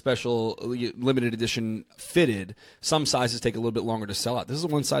with a special limited edition fitted, some sizes take a little bit longer to sell out. This is a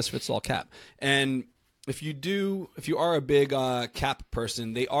one-size-fits-all cap. And if you are a big cap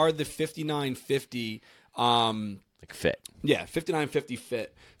person, they are the 5950 Like fit. Yeah, 5950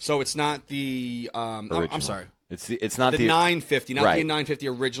 fit. So it's not the I'm sorry. It's not The 950, not right. the 950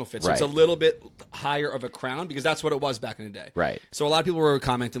 original fit. So Right. it's a little bit higher of a crown because that's what it was back in the day. Right. So a lot of people were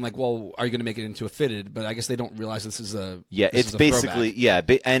commenting like, "Well, are you going to make it into a fitted?" But I guess they don't realize this is a it's basically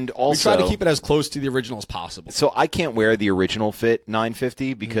throwback. and We also try to keep it as close to the original as possible. So I can't wear the original fit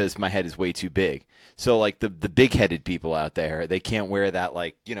 950 because my head is way too big. So like the big headed people out there, they can't wear that,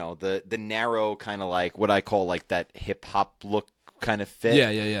 like, the narrow kind of like what I call like that hip hop look kind of fit.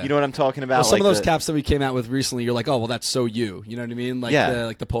 Yeah. You know what I'm talking about? Well, some like of those caps that we came out with recently, you're like, "Oh, well, that's so you." You know what I mean?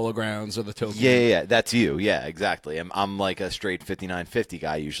 Like the Polo Grounds or the Tokyo. Yeah, that's you. Yeah, exactly. I'm like a straight 5950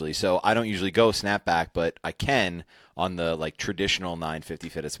 guy usually. So I don't usually go snapback, but I can on the like traditional 950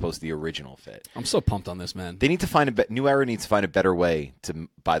 fit as opposed to the original fit. I'm so pumped on this, man. They need to find New Era needs to find a better way to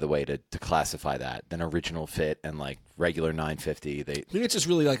classify that than original fit and like regular 950. I think it's just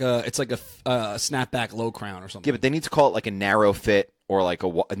really like a snapback low crown or something. Yeah, but they need to call it like a narrow fit or like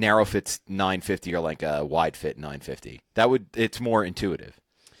a narrow fit 950 or like a wide fit 950. It's more intuitive.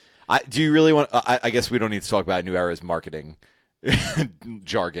 Do you really want? I guess we don't need to talk about New Era's marketing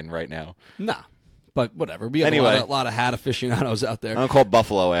jargon right now. Nah. But whatever. We have Anyway. a lot of hat aficionados out there. I'm gonna call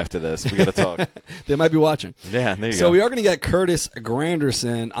Buffalo after this. We got to talk. They might be watching. Yeah, there you So go. we are going to get Curtis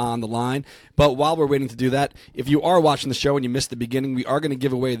Granderson on the line. But while we're waiting to do that, if you are watching the show and you missed the beginning, we are going to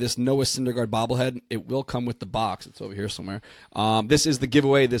give away this Noah Syndergaard bobblehead. It will come with the box. It's over here somewhere. This is the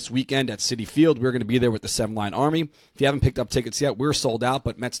giveaway this weekend at Citi Field. We're going to be there with the 7-Line Army. If you haven't picked up tickets yet, we're sold out,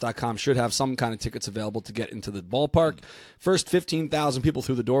 but Mets.com should have some kind of tickets available to get into the ballpark. First 15,000 people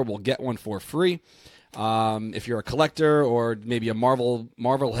through the door will get one for free. If you're a collector or maybe a Marvel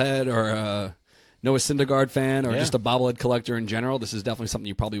head or a Noah Syndergaard fan or just a bobblehead collector in general, this is definitely something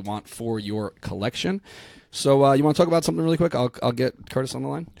you probably want for your collection. So you want to talk about something really quick? I'll get Curtis on the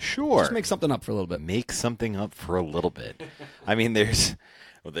line. Sure. Just make something up for a little bit. Make something up for a little bit. I mean, there's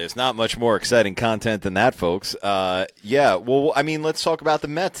not much more exciting content than that, folks. Well, I mean, let's talk about the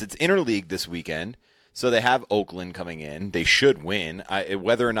Mets. It's interleague this weekend. So they have Oakland coming in. They should win.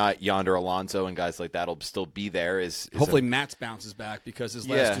 Whether or not Yonder Alonso and guys like that will still be there is Hopefully Matz bounces back because his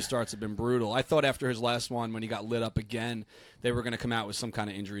last 2 starts have been brutal. I thought after his last one, when he got lit up again, they were going to come out with some kind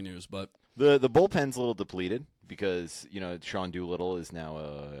of injury news. But the bullpen's a little depleted because Sean Doolittle is now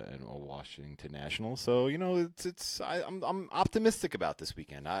a Washington National. So I'm optimistic about this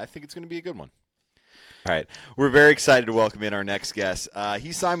weekend. I think it's going to be a good one. All right. We're very excited to welcome in our next guest.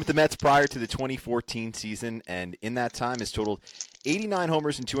 He signed with the Mets prior to the 2014 season, and in that time has totaled 89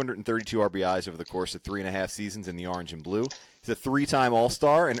 homers and 232 RBIs over the course of 3.5 seasons in the orange and blue. He's a 3-time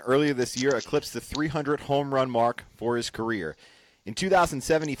All-Star, and earlier this year eclipsed the 300 home run mark for his career. In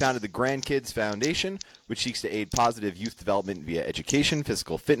 2007, he founded the Grandkids Foundation, which seeks to aid positive youth development via education,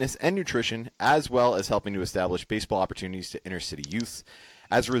 physical fitness, and nutrition, as well as helping to establish baseball opportunities to inner-city youths.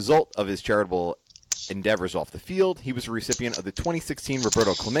 As a result of his charitable endeavors off the field, he was a recipient of the 2016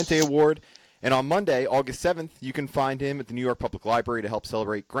 Roberto Clemente Award. And on Monday, August 7th, you can find him at the New York Public Library to help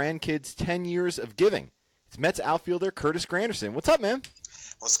celebrate Grandkids' 10 years of giving. It's Mets outfielder Curtis Granderson. What's up, man?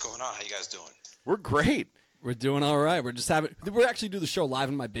 What's going on? How you guys doing? We're great. We're doing all right. We're actually do the show live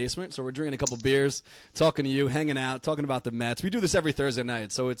in my basement, so we're drinking a couple beers, talking to you, hanging out, talking about the Mets. We do this every Thursday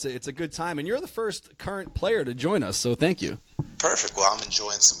night, so it's a good time. And you're the first current player to join us, so thank you. Perfect. Well, I'm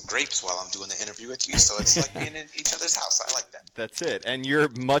enjoying some grapes while I'm doing the interview with you, so it's like being in each other's house. I like that. That's it. And you're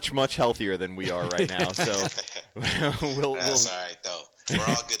much, much healthier than we are right now, so That's all right, though. We're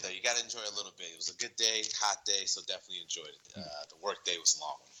all good, though. You got to enjoy a little bit. It was a good day, hot day, so definitely enjoyed it. The work day was a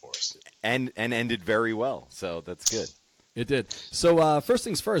long one for us. And ended very well, so that's good. It did. So first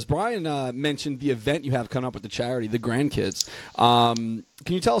things first, Brian mentioned the event you have coming up with the charity, the Grandkids. Can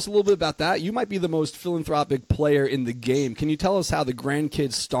you tell us a little bit about that? You might be the most philanthropic player in the game. Can you tell us how the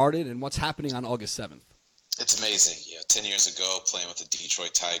Grandkids started and what's happening on August 7th? It's amazing. 10 years ago, playing with the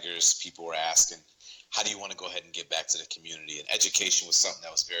Detroit Tigers, people were asking, how do you want to go ahead and give back to the community? And education was something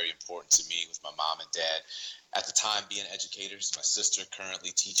that was very important to me with my mom and dad. At the time, being educators, my sister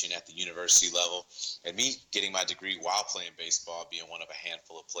currently teaching at the university level, and me getting my degree while playing baseball, being one of a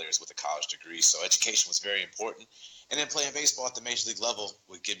handful of players with a college degree. So education was very important. And then playing baseball at the major league level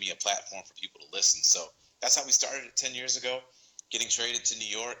would give me a platform for people to listen. So that's how we started it 10 years ago. Getting traded to New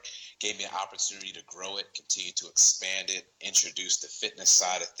York gave me an opportunity to grow it, continue to expand it, introduce the fitness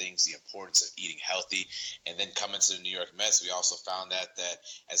side of things, the importance of eating healthy, and then coming to the New York Mets, we also found out that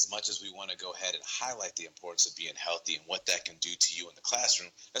as much as we want to go ahead and highlight the importance of being healthy and what that can do to you in the classroom,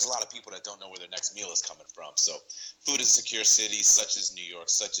 there's a lot of people that don't know where their next meal is coming from. So food insecure cities such as New York,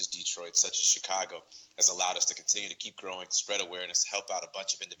 such as Detroit, such as Chicago has allowed us to continue to keep growing, spread awareness, help out a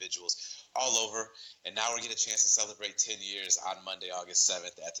bunch of individuals all over. And now we get a chance to celebrate 10 years on Monday, August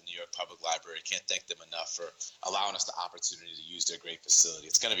 7th at the New York Public Library. Can't thank them enough for allowing us the opportunity to use their great facility.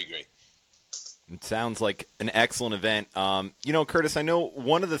 It's going to be great. It sounds like an excellent event. Curtis, I know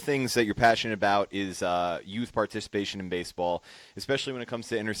one of the things that you're passionate about is youth participation in baseball, especially when it comes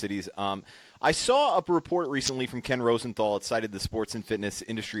to inner cities. I saw a report recently from Ken Rosenthal. It cited the Sports and Fitness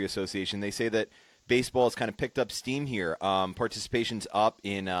Industry Association. They say that baseball has kind of picked up steam here. Participation's up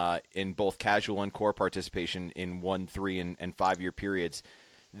in both casual and core participation in 1, 3, and 5 year periods.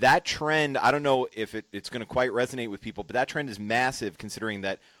 That trend, I don't know if it's going to quite resonate with people, but that trend is massive considering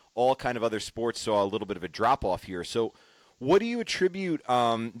that all kind of other sports saw a little bit of a drop off here. So what do you attribute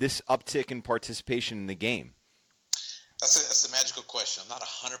this uptick in participation in the game? That's a magical question. I'm not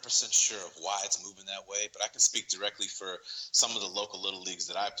 100% sure of why it's moving that way, but I can speak directly for some of the local little leagues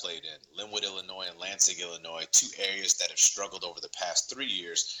that I played in. Linwood, Illinois, and Lansing, Illinois, 2 areas that have struggled over the past 3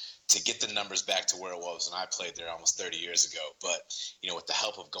 years to get the numbers back to where it was when I played there almost 30 years ago. But, with the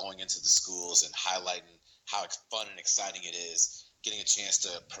help of going into the schools and highlighting how fun and exciting it is, getting a chance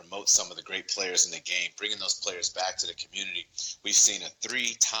to promote some of the great players in the game, bringing those players back to the community. We've seen a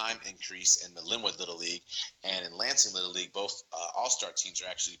 3-time increase in the Linwood Little League, and in Lansing Little League, both all-star teams are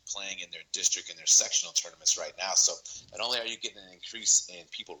actually playing in their district and their sectional tournaments right now. So not only are you getting an increase in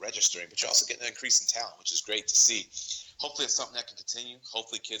people registering, but you're also getting an increase in talent, which is great to see. Hopefully it's something that can continue.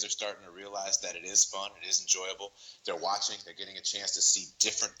 Hopefully kids are starting to realize that it is fun, it is enjoyable. They're watching, they're getting a chance to see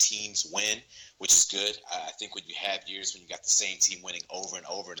different teams win, which is good. I think when you have years when you got the same team winning over and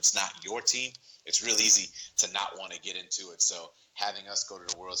over and it's not your team, it's real easy to not want to get into it. So having us go to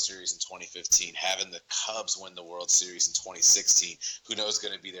the World Series in 2015, having the Cubs win the World Series in 2016, who knows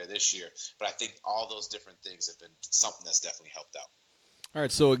going to be there this year. But I think all those different things have been something that's definitely helped out. All right,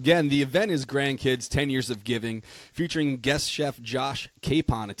 so again, the event is Grandkids, 10 Years of Giving, featuring guest chef Josh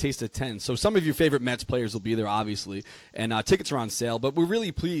Capon, A Taste of 10. So some of your favorite Mets players will be there, obviously, and tickets are on sale. But we're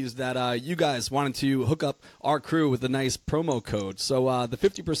really pleased that you guys wanted to hook up our crew with a nice promo code. So the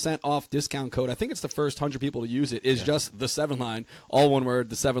 50% off discount code, I think it's the first 100 people to use it, is just the 7 line, all one word,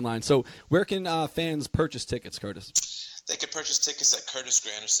 the 7 line. So where can fans purchase tickets, Curtis? They can purchase tickets at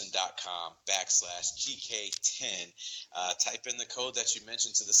curtisgranderson.com/GK10. Type in the code that you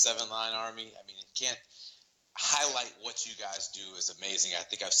mentioned to the 7-Line Army. I mean, you can't highlight what you guys do is amazing. I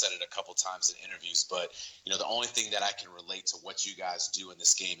think I've said it a couple times in interviews, but the only thing that I can relate to what you guys do in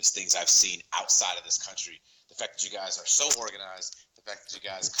this game is things I've seen outside of this country. The fact that you guys are so organized, the fact that you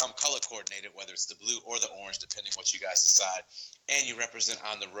guys come color coordinated, whether it's the blue or the orange, depending what you guys decide, and you represent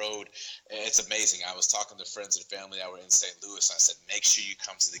on the road. It's amazing. I was talking to friends and family that were in St. Louis, and I said, make sure you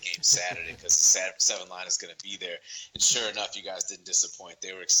come to the game Saturday because the 7-Line is going to be there. And sure enough, you guys didn't disappoint.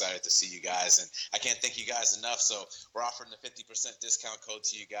 They were excited to see you guys, and I can't thank you guys enough. So we're offering the 50% discount code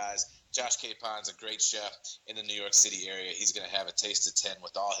to you guys. Josh Capon's a great chef in the New York City area. He's going to have a taste of 10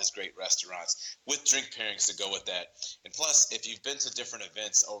 with all his great restaurants with drink pairings to go with that. And plus, if you've been to different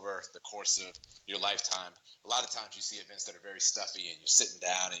events over the course of your lifetime, a lot of times you see events that are very stuffy and you're sitting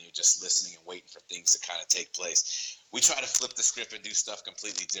down and you're just listening and waiting for things to kind of take place. We try to flip the script and do stuff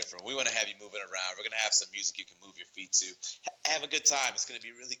completely different. We want to have you moving around. We're going to have some music you can move your feet to. Have a good time. It's going to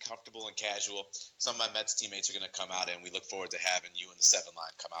be really comfortable and casual. Some of my Mets teammates are going to come out, and we look forward to having you and the 7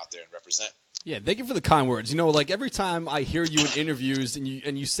 line come out there and represent. Yeah, thank you for the kind words. You know, like every time I hear you in interviews and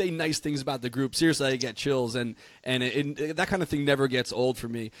you say nice things about the group, seriously, I get chills, and that kind of thing never gets old for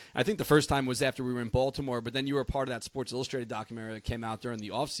me. I think the first time was after we were in Baltimore, but then you were part of that Sports Illustrated documentary that came out during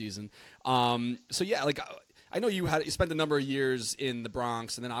the off season. So yeah, like I know you spent a number of years in the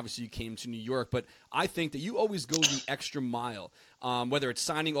Bronx, and then obviously you came to New York, but I think that you always go the extra mile, whether it's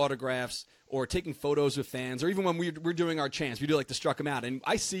signing autographs or taking photos with fans, or even when we're doing our chants, we do like the struck 'em out, and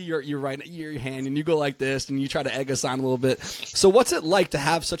I see your hand, and you go like this, and you try to egg us on a little bit. So what's it like to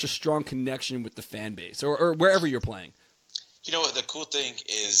have such a strong connection with the fan base, or wherever you're playing? You know what, the cool thing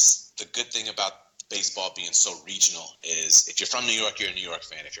is, the good thing about baseball being so regional is if you're from New York, you're a New York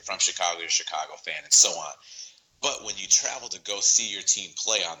fan. If you're from Chicago, you're a Chicago fan, and so on. But when you travel to go see your team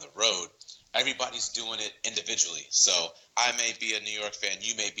play on the road, everybody's doing it individually. So I may be a New York fan,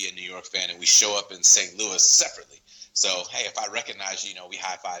 you may be a New York fan, and we show up in St. Louis separately. So, hey, if I recognize you, we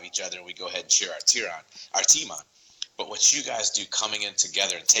high-five each other and we go ahead and cheer our team on. But what you guys do coming in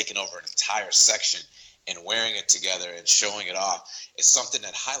together and taking over an entire section and wearing it together and showing it off is something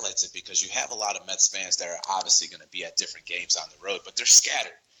that highlights it, because you have a lot of Mets fans that are obviously going to be at different games on the road, but they're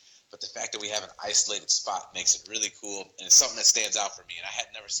scattered. But the fact that we have an isolated spot makes it really cool, and it's something that stands out for me. And I had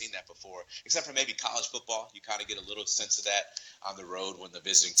never seen that before, except for maybe college football. You kind of get a little sense of that on the road when the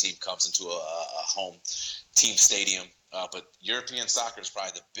visiting team comes into a home team stadium. But European soccer is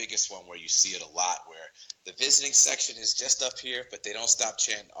probably the biggest one where you see it a lot, where the visiting section is just up here, but they don't stop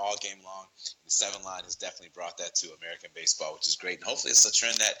chanting all game long. And the 7 line has definitely brought that to American baseball, which is great. And hopefully it's a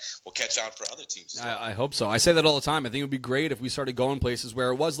trend that will catch on for other teams as well. I hope so. I say that all the time. I think it would be great if we started going places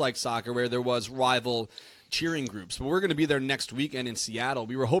where it was like soccer, where there was rival cheering groups. But we're going to be there next weekend in Seattle.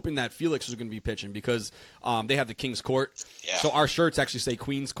 We were hoping that Felix was going to be pitching because they have the King's Court. Yeah. So our shirts actually say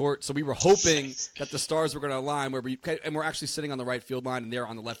Queen's Court. So we were hoping that the stars were going to align and we're actually sitting on the right field line and they're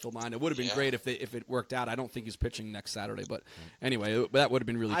on the left field line. It would have been great if it worked out. I don't think he's pitching next Saturday, but anyway, that would have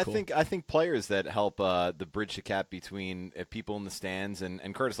been really cool. I think players that help the bridge the gap between people in the stands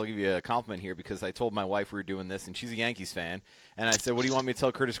and Curtis, I'll give you a compliment here because I told my wife we were doing this and she's a Yankees fan. And I said, what do you want me to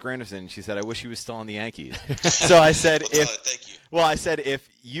tell Curtis Granderson? And she said, I wish he was still on the Yankees. So I said, if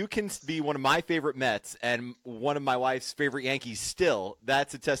you can be one of my favorite Mets and one of my wife's favorite Yankees still,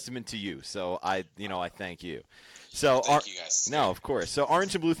 that's a testament to you. So I thank you. So thank you guys. No, of course. So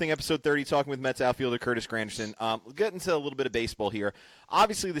Orange and Blue Thing, episode 30, talking with Mets outfielder Curtis Granderson. We'll get into a little bit of baseball here.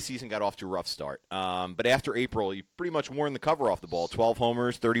 Obviously, the season got off to a rough start. But after April, you pretty much worn the cover off the ball. 12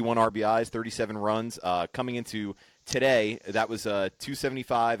 homers, 31 RBIs, 37 runs. Coming into today, that was a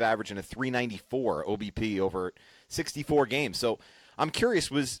 275 average and a 394 OBP over 64 games. So I'm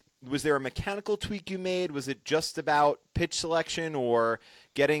curious, was there a mechanical tweak you made? Was it just about pitch selection or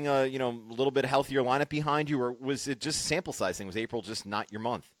getting a little bit healthier lineup behind you, or was it just sample size thing? Was April just not your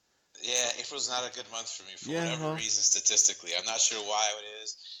month? Yeah, April's not a good month for me for whatever reason statistically. I'm not sure why it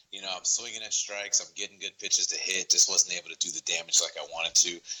is. I'm swinging at strikes. I'm getting good pitches to hit. Just wasn't able to do the damage like I wanted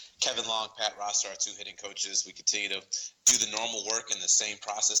to. Kevin Long, Pat Rosser, our 2 hitting coaches, we continue to do the normal work in the same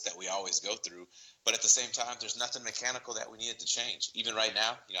process that we always go through. But at the same time, there's nothing mechanical that we needed to change. Even right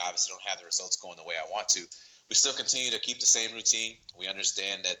now, obviously don't have the results going the way I want to. We still continue to keep the same routine. We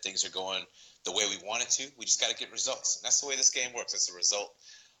understand that things are going the way we want it to. We just got to get results. And that's the way this game works. It's a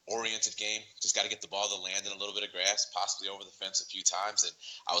result-oriented game. Just got to get the ball to land in a little bit of grass, possibly over the fence a few times. And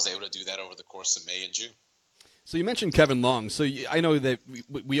I was able to do that over the course of May and June. So you mentioned Kevin Long. So I know that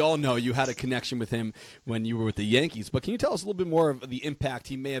we all know you had a connection with him when you were with the Yankees. But can you tell us a little bit more of the impact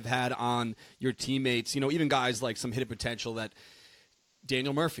he may have had on your teammates? Even guys like some hidden potential that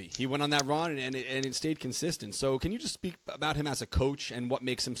Daniel Murphy. He went on that run and it stayed consistent. So can you just speak about him as a coach and what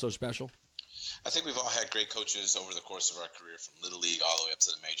makes him so special? I think we've all had great coaches over the course of our career, from Little League all the way up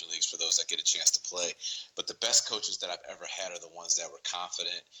to the major leagues, for those that get a chance to play. But the best coaches that I've ever had are the ones that were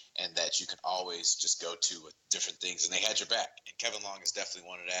confident and that you can always just go to with different things, and they had your back. And Kevin Long is definitely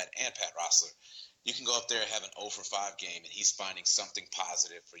one of that, and Pat Rosser. You can go up there and have an 0 for 5 game, and he's finding something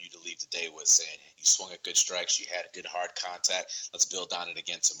positive for you to leave the day with, saying, you swung at good strikes, you had a good hard contact, let's build on it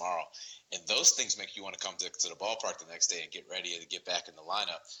again tomorrow. And those things make you want to come to the ballpark the next day and get ready to get back in the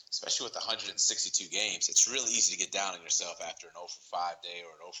lineup, especially with 162 games. It's really easy to get down on yourself after an 0 for 5 day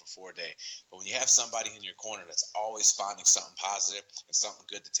or an 0 for 4 day. But when you have somebody in your corner that's always finding something positive and something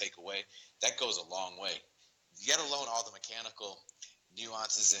good to take away, that goes a long way. Yet alone all the mechanical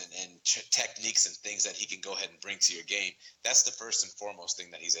nuances and techniques and things that he can go ahead and bring to your game, that's the first and foremost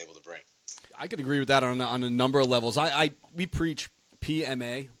thing that he's able to bring. I could agree with that on a number of levels. We preach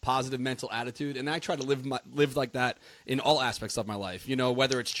PMA, positive mental attitude, and I try to live like that in all aspects of my life. You know,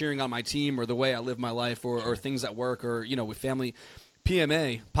 whether it's cheering on my team or the way I live my life or things at work or, you know, with family.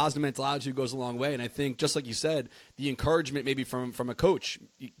 PMA, positive mental attitude, goes a long way. And I think, just like you said, the encouragement maybe from a coach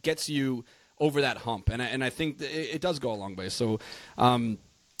gets you over that hump. And I think it does go a long way. So,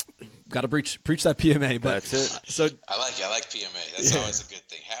 got to preach that PMA. But that's it. So I like PMA. That's always a good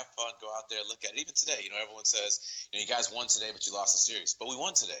thing. Have fun, go out there, look at it. Even today, you know, everyone says, you know, you guys won today, but you lost the series. But we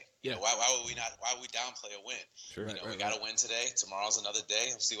won today. You know, why would we not? Why would we downplay a win? Sure. You know, we got to win today. Tomorrow's another day.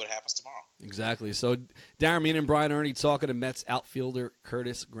 We'll see what happens tomorrow. Exactly. So, Darren Mean and Brian Ernie talking to Mets outfielder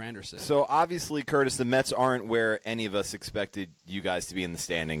Curtis Granderson. So, obviously, Curtis, the Mets aren't where any of us expected you guys to be in the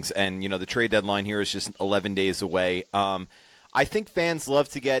standings. And, you know, the trade deadline here is just 11 days away. I think fans love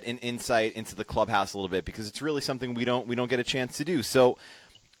to get an insight into the clubhouse a little bit because it's really something we don't get a chance to do. So,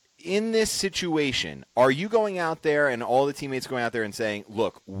 in this situation, are you going out there and all the teammates going out there and saying,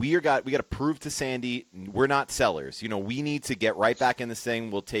 "Look, we got to prove to Sandy we're not sellers. You know, we need to get right back in this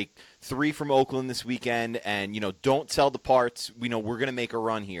thing. We'll take 3 from Oakland this weekend, and you know, don't sell the parts. We know we're going to make a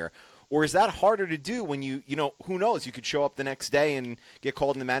run here." Or is that harder to do when you know, who knows? You could show up the next day and get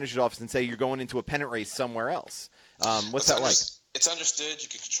called in the manager's office and say you're going into a pennant race somewhere else. What's that like? It's understood. You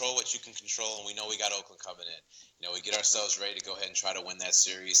can control what you can control, and we know we got Oakland coming in. You know, we get ourselves ready to go ahead and try to win that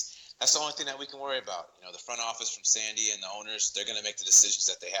series. That's the only thing that we can worry about. You know, the front office from Sandy and the owners, they're going to make the decisions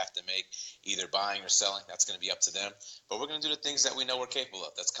that they have to make, either buying or selling. That's going to be up to them. But we're going to do the things that we know we're capable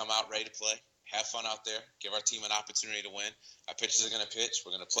of. That's come out ready to play. Have fun out there. Give our team an opportunity to win. Our pitchers are going to pitch.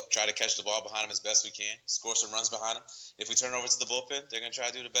 We're going to try to catch the ball behind them as best we can, score some runs behind them. If we turn over to the bullpen, they're going to try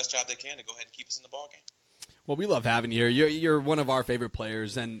to do the best job they can to go ahead and keep us in the ballgame. Well, we love having you here. You're one of our favorite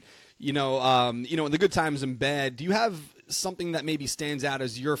players, and in the good times and bad, do you have something that maybe stands out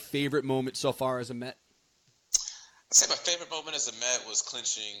as your favorite moment so far as a Met? I'd say my favorite moment as a Met was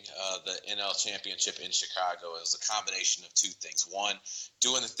clinching the NL championship in Chicago. It was a combination of 2 things. One,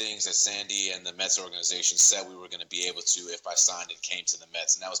 doing the things that Sandy and the Mets organization said we were going to be able to if I signed and came to the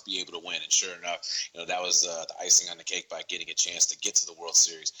Mets, and that was be able to win. And sure enough, you know, that was the icing on the cake by getting a chance to get to the World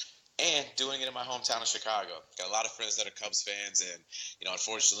Series. And doing it in my hometown of Chicago. Got a lot of friends that are Cubs fans, and you know,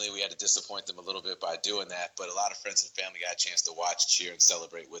 unfortunately, we had to disappoint them a little bit by doing that. But a lot of friends and family got a chance to watch, cheer, and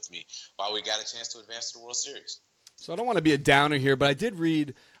celebrate with me while we got a chance to advance to the World Series. So I don't want to be a downer here, but I did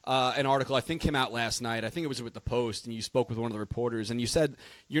read an article I think came out last night. I think it was with the Post, and you spoke with one of the reporters, and you said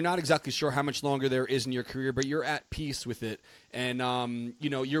you're not exactly sure how much longer there is in your career, but you're at peace with it, and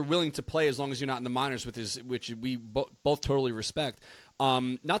you're willing to play as long as you're not in the minors, which we both totally respect.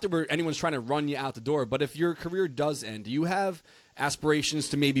 Not that anyone's trying to run you out the door, but if your career does end, do you have aspirations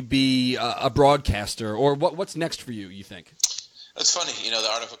to maybe be a broadcaster, or what's next for you, you think? It's funny, you know,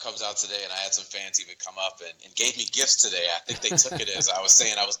 the article comes out today, and I had some fans even come up and gave me gifts today. I think they took it as I was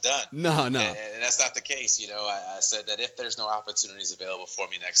saying I was done. No. And that's not the case. You know, I said that if there's no opportunities available for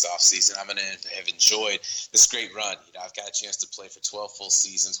me next offseason, I'm going to have enjoyed this great run. You know, I've got a chance to play for 12 full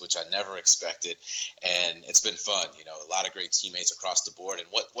seasons, which I never expected, and it's been fun. You know, a lot of great teammates across the board, and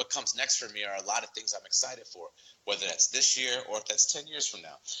what comes next for me are a lot of things I'm excited for, whether that's this year or if that's 10 years from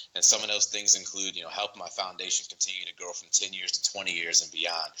now. And some of those things include, you know, helping my foundation continue to grow from 10 years to 20 years and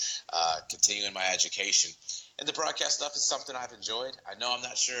beyond, continuing my education. And the broadcast stuff is something I've enjoyed. I know I'm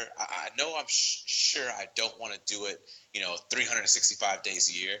not sure. I know I'm sure I don't want to do it, you know, 365 days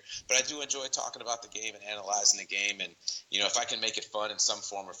a year. But I do enjoy talking about the game and analyzing the game. And, you know, if I can make it fun in some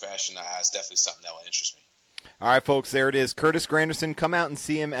form or fashion, it's definitely something that will interest me. All right, folks, there it is. Curtis Granderson. Come out and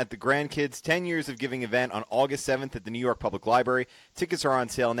see him at the Grandkids 10 Years of Giving event on August 7th at the New York Public Library. Tickets are on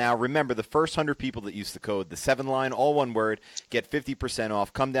sale now. Remember, the first 100 people that use the code, the 7 line, all one word, get 50%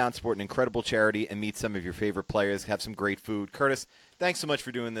 off. Come down, support an incredible charity, and meet some of your favorite players. Have some great food. Curtis, thanks so much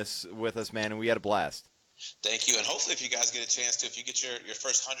for doing this with us, man, and we had a blast. Thank you. And hopefully if you guys get a chance to, if you get your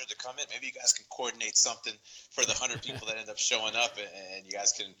first 100 to come in, maybe you guys can coordinate something for the 100 people that end up showing up, and you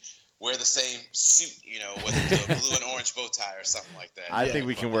guys can wear the same suit, you know, with a blue and orange bow tie or something like that. I think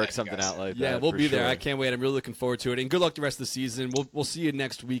we can work something out like that. Yeah, we'll be there. I can't wait. I'm really looking forward to it. And good luck the rest of the season. We'll see you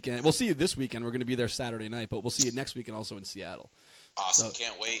next weekend. We'll see you this weekend. We're going to be there Saturday night, but we'll see you next weekend also in Seattle. Awesome.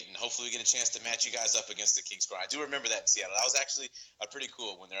 Can't wait. And hopefully we get a chance to match you guys up against the Kings Squad. I do remember that in Seattle. That was actually pretty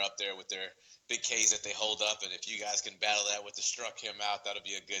cool when they're up there with their big Ks that they hold up. And if you guys can battle that with the struck him out, that'll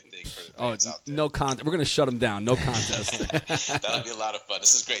be a good thing for the fans out there. No contest. We're going to shut them down. No contest. That'll be a lot of fun.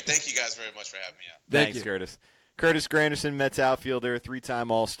 This is great. Thank you guys very much for having me out. Thanks, Curtis. Curtis Granderson, Mets outfielder, 3-time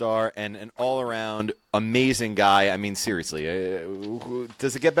All-Star, and an all-around amazing guy. I mean, seriously,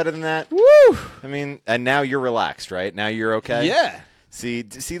 does it get better than that? Woo! I mean, and now you're relaxed, right? Now you're okay? Yeah. See,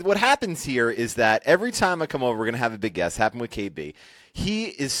 what happens here is that every time I come over, we're going to have a big guest. Happened with KB. He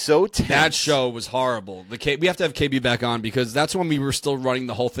is so tense. That show was horrible. We have to have KB back on because that's when we were still running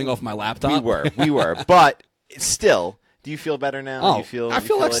the whole thing off my laptop. We were. But still, do you feel better now? Oh, I feel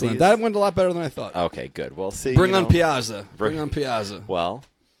excellent. That went a lot better than I thought. Okay, good. Well, see. Bring on Piazza. Bring on Piazza. Well,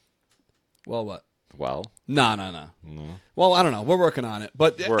 what? Well. No. Well, I don't know. We're working on it.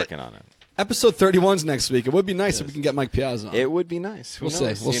 But working on it. Episode 31's next week. It would be nice if we can get Mike Piazza on. It would be nice. We'll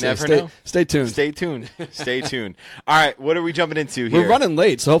see. You never know. Stay tuned. Stay tuned. All right, what are we jumping into here? We're running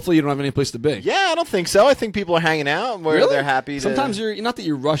late, so hopefully you don't have any place to be. Yeah, I don't think so. I think people are hanging out where they're happy to... Sometimes you're not that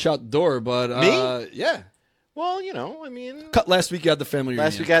you rush out the door, but... Me? Yeah. Well, I mean... Last week you had the family reunion.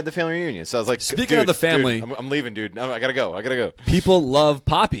 Last week I had the family reunion, so I was like... Speaking of the family... Dude, I'm leaving, dude. No, I gotta go. People love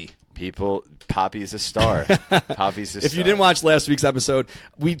Poppy. Poppy's a star. Poppy's a star. If you didn't watch last week's episode,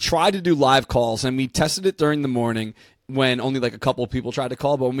 we tried to do live calls, and we tested it during the morning when only like a couple of people tried to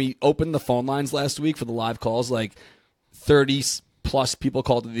call. But when we opened the phone lines last week for the live calls, like 30-plus people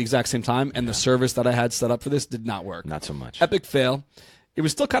called at the exact same time, and the service that I had set up for this did not work. Not so much. Epic fail. It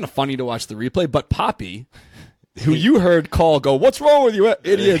was still kind of funny to watch the replay, but Poppy... who you heard call go, what's wrong with you,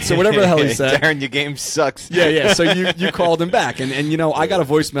 idiots, or whatever the hell he said. Darren, your game sucks. Yeah. So you called him back. And I got a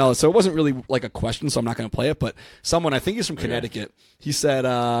voicemail, so it wasn't really like a question, so I'm not going to play it. But someone, I think he's from Connecticut, he said,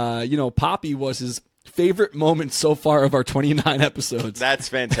 Poppy was his favorite moment so far of our 29 episodes. That's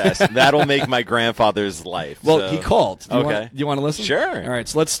fantastic. That'll make my grandfather's life. Well, so. he called. Do Okay. you want to listen? Sure. All right,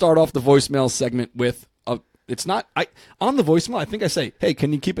 so let's start off the voicemail segment with it's not on the voicemail. I think I say, "Hey,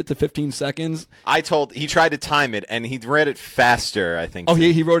 can you keep it to 15 seconds?" He tried to time it, and he read it faster. I think. Oh,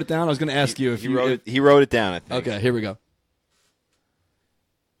 he wrote it down. I was going to ask you if he wrote it down. I think. Okay, here we go.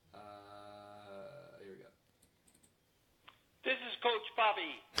 Here we go. This is Coach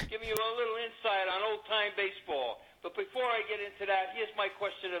Bobby giving you a little insight on old-time baseball. But before I get into that, here's my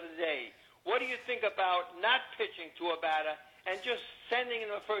question of the day: what do you think about not pitching to a batter and just sending him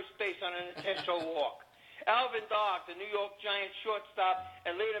to first base on an intentional walk? Alvin Dark, the New York Giants shortstop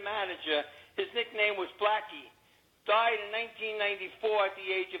and later manager, his nickname was Blackie, died in 1994 at the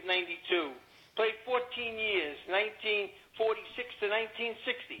age of 92. Played 14 years, 1946 to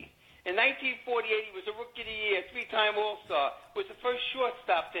 1960. In 1948, he was a Rookie of the Year, 3-time All-Star, was the first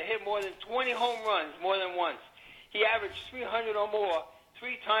shortstop to hit more than 20 home runs more than once. He averaged 300 or more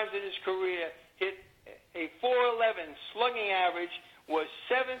 3 times in his career, hit a .411 slugging average, was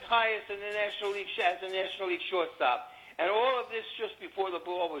 7th highest in the National League as a National League shortstop. And all of this just before the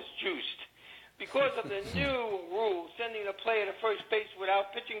ball was juiced. Because of the new rule, sending the player to first base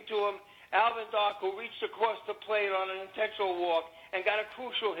without pitching to him, Alvin Dark, who reached across the plate on an intentional walk and got a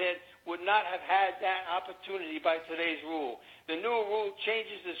crucial hit, would not have had that opportunity by today's rule. The new rule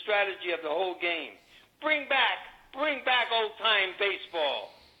changes the strategy of the whole game. Bring back old-time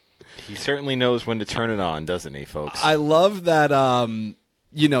baseball. He certainly knows when to turn it on, doesn't he, folks? I love that,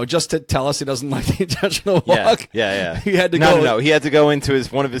 just to tell us he doesn't like the intentional walk. Yeah. He had to go. No. He had to go into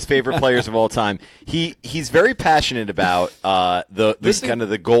one of his favorite players of all time. He's very passionate about the kind of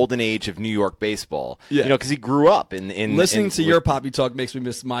the golden age of New York baseball. Yeah. Because he grew up in listening to your Poppy talk makes me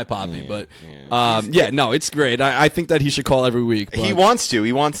miss my Poppy. It's great. I think that he should call every week. But he wants to.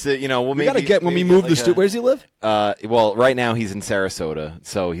 We'll we got to get when we move the studio. Where does he live? Well, right now he's in Sarasota,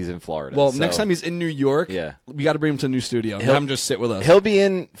 so he's in Florida. Well, next time he's in New York, we got to bring him to a new studio. Have him just sit with us. He'll be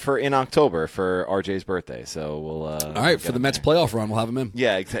in October for RJ's birthday, so we'll. All right, for the Mets playoff run, we'll have him in.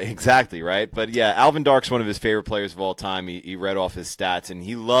 Yeah, exactly right. But yeah, Alvin Dark's one of his favorite players of all time. He read off his stats, and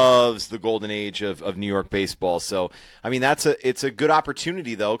he loves the golden age of New York baseball. So I mean, it's a good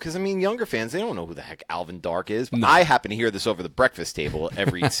opportunity though, because I mean, younger fans, they don't know who the heck Alvin Dark is. But No. I happen to hear this over the breakfast table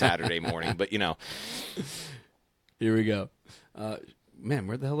every Saturday morning. But Here we go. Man,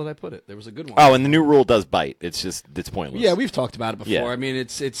 where the hell did I put it? There was a good one. Oh, and the new rule does bite. It's pointless. Yeah, we've talked about it before. Yeah. I mean,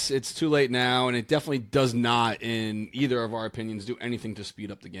 it's too late now, and it definitely does not, in either of our opinions, do anything to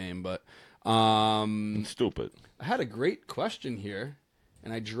speed up the game. But It's stupid. I had a great question here,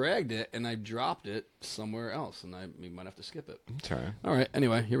 and I dragged it, and I dropped it somewhere else, and we might have to skip it. It's all right. All right,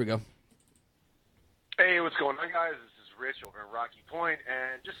 anyway, here we go. Hey, what's going on, guys? This is Rich over in Rocky Point,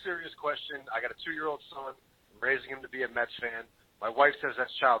 and just serious question. I got a 2-year-old son. I'm raising him to be a Mets fan. My wife says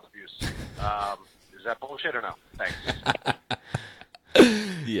that's child abuse. Is that bullshit or no? Thanks.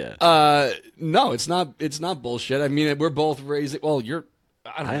 Yeah. No, it's not. It's not bullshit. I mean, we're both raising. Well,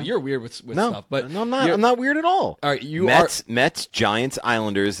 I don't know. You're weird with stuff, but no, I'm not weird at all. All right, Mets, Giants,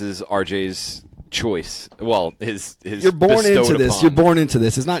 Islanders is RJ's choice. Well, his You're born bestowed into this. upon. You're born into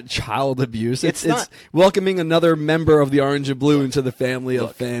this. It's not child abuse. It's not. welcoming another member of the Orange and Blue into the family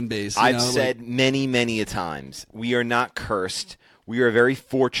of fan base. I've said many, many a times, we are not cursed. We are very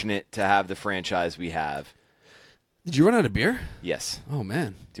fortunate to have the franchise we have. Did you run out of beer? Yes. Oh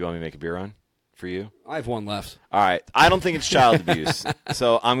man. Do you want me to make a beer run for you? I have one left. All right. I don't think it's child abuse,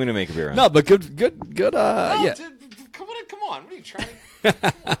 so I'm going to make a beer run. No, but good. Yeah. Come on. What are you trying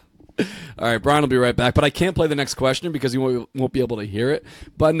to... All right, Brian will be right back, but I can't play the next question because you won't be able to hear it.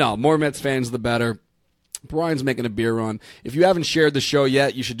 But no, more Mets fans, the better. Brian's making a beer run. If you haven't shared the show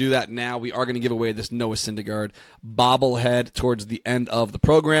yet, you should do that now. We are going to give away this Noah Syndergaard bobblehead towards the end of the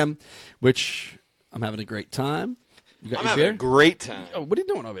program, which I'm having a great time. You got I'm your having beer? a great time. Oh, what are you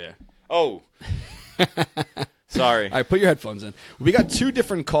doing over there? Oh. Sorry. All right, put your headphones in. We got 2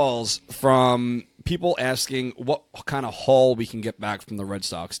 different calls from people asking what kind of haul we can get back from the Red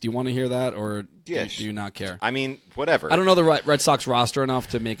Sox. Do you want to hear that, or do you not care? I mean, whatever. I don't know the Red Sox roster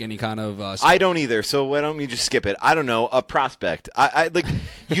enough to make any kind of. I don't either. So why don't we just skip it? I don't know. A prospect. I like.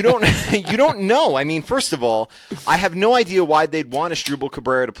 You don't. You don't know. I mean, first of all, I have no idea why they'd want Asdrubal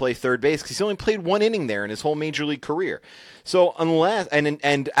Cabrera to play third base because he's only played 1 inning there in his whole major league career. So unless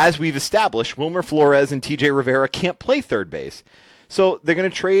and as we've established, Wilmer Flores and TJ Rivera can't play third base. So they're going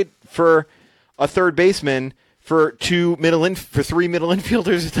to trade for a third baseman for 3 middle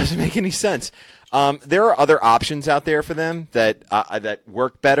infielders. It doesn't make any sense. There are other options out there for them that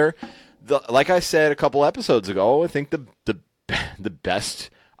work better. Like I said a couple episodes ago, I think the best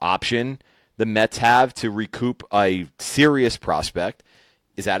option the Mets have to recoup a serious prospect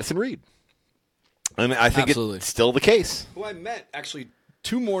is Addison Reed. I mean, I think Absolutely. It's still the case. Who I met actually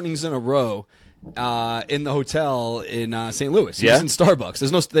 2 mornings in a row in the hotel in St. Louis. He was in Starbucks.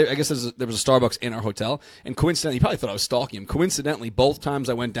 I guess there was a Starbucks in our hotel, and coincidentally, he probably thought I was stalking him. Coincidentally, both times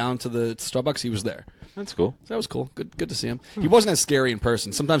I went down to the Starbucks, he was there. That's cool. So that was cool. Good to see him. He wasn't as scary in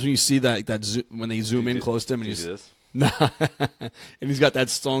person. Sometimes when you see when they zoom in close to him, and he's this? nah, and he's got that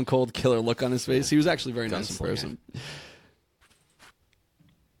stone cold killer look on his face. He was actually very nice in person.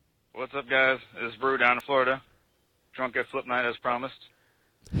 What's up, guys? This is Brew down in Florida. Drunk at Flip Night as promised.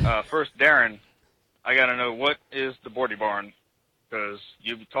 First, Darren, I got to know, what is the Bordy Barn? Because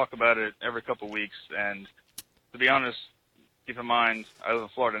you talk about it every couple of weeks, and to be honest, keep in mind, I live in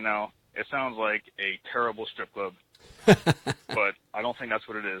Florida now. It sounds like a terrible strip club, but I don't think that's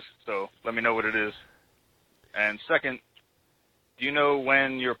what it is. So let me know what it is. And second, do you know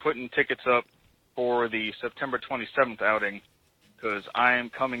when you're putting tickets up for the September 27th outing? Because I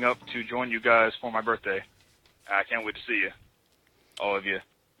am coming up to join you guys for my birthday. I can't wait to see you, all of you.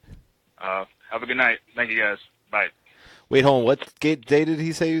 Have a good night. Thank you, guys. Bye. Wait, hold on. What day did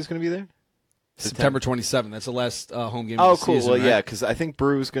he say he was going to be there? September 27th. That's the last home game Oh, of the cool. season, Well, right? yeah, because I think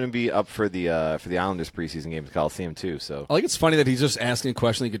Brew's going to be up for the Islanders preseason game at Coliseum too. So I think it's funny that he's just asking a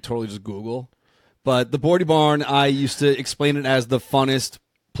question he could totally just Google. But the Bordy Barn, I used to explain it as the funnest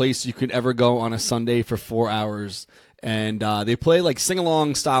place you could ever go on a Sunday for 4 hours. And they play like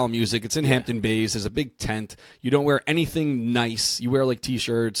sing-along style music. It's in Hampton Bays. There's a big tent. You don't wear anything nice. You wear like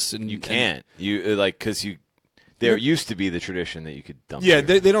T-shirts, and you can't. Because there used to be the tradition that you could dump. Yeah,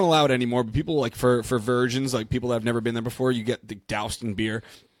 beer. they don't allow it anymore. But people like for virgins, like people that have never been there before, you get the doused in beer.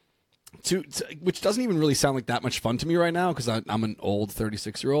 Which doesn't even really sound like that much fun to me right now because I'm an old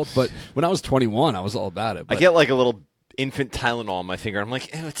 36-year-old. But when I was 21, I was all about it. But I get like a little infant Tylenol on my finger. I'm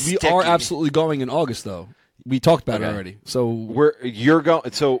like, it's we sticky. are absolutely going in August, though. We talked about it already. So you're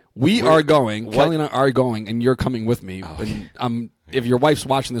going. So we are going. What? Kelly and I are going, and you're coming with me. Okay. And if your wife's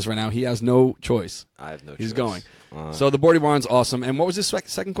watching this right now, he has no choice. I have no choice. He's going. So the Bordy Barn's awesome. And what was his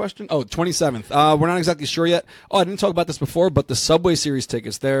second question? Oh, 27th. We're not exactly sure yet. Oh, I didn't talk about this before, but the Subway Series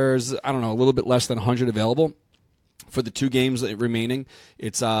tickets, there's, I don't know, a little bit less than 100 available for the 2 games remaining.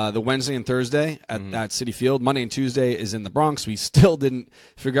 It's the Wednesday and Thursday at Citi Field. Monday and Tuesday is in the Bronx. We still didn't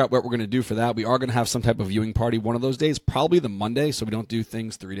figure out what we're going to do for that. We are going to have some type of viewing party one of those days, probably the Monday, so we don't do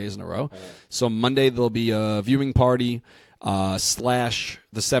things 3 days in a row. So Monday there'll be a viewing party / the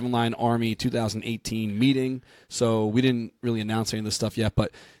 7-Line Army 2018 meeting. So we didn't really announce any of this stuff yet,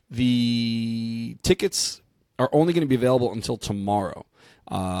 but the tickets are only going to be available until tomorrow.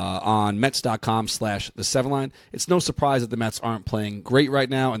 On Mets.com/the7line. It's no surprise that the Mets aren't playing great right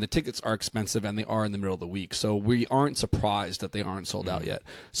now, and the tickets are expensive, and they are in the middle of the week. So we aren't surprised that they aren't sold out yet.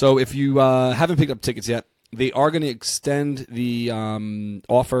 So if you haven't picked up tickets yet, They are going to extend the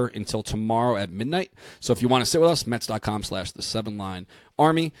offer until tomorrow at midnight. So if you want to sit with us,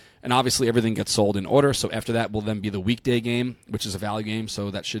 Mets.com/the7line-army. And obviously everything gets sold in order. So after that will then be the weekday game, which is a value game. So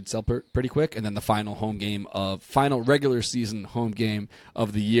that should sell pretty quick. And then the final regular season home game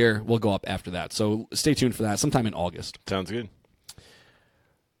of the year will go up after that. So stay tuned for that sometime in August. Sounds good.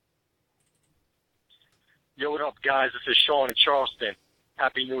 Yo, what up, guys? This is Sean in Charleston.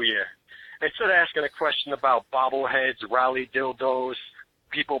 Happy New Year. Instead of asking a question about bobbleheads, rally dildos,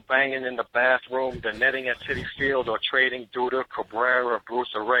 people banging in the bathroom, the netting at Citi Field, or trading Duda, Cabrera, or Bruce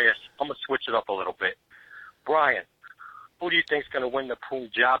Reyes, I'm going to switch it up a little bit. Brian, who do you think is going to win the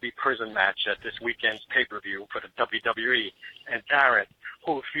Punjabi prison match at this weekend's pay-per-view for the WWE? And Darren,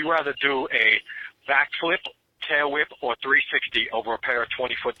 who, if you rather do a backflip, tail whip, or 360 over a pair of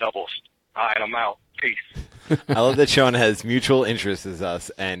 20-foot doubles? All right, I'm out. Peace. I love that Sean has mutual interests as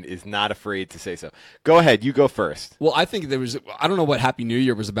us and is not afraid to say so. Go ahead. You go first. Well, I think I don't know what Happy New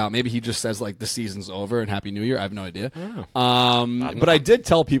Year was about. Maybe he just says, like, the season's over and Happy New Year. I have no idea. But I did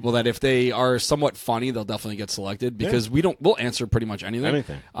tell people that if they are somewhat funny, they'll definitely get selected because we'll answer pretty much anything.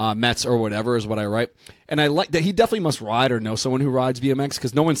 Mets or whatever is what I write. And I like that he definitely must ride or know someone who rides BMX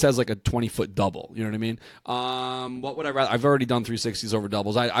because no one says like a 20-foot double. You know what I mean? What would I rather? I've already done 360s over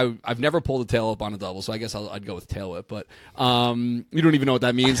doubles. I've never pulled a tail up on a double, so I guess I'd go with tail whip. But you don't even know what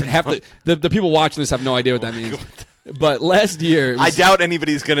that means. Half the people watching this have no idea what that means. But last year, I doubt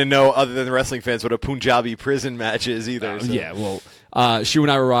anybody's going to know other than the wrestling fans what a Punjabi prison match is either. So. Yeah, well, Shu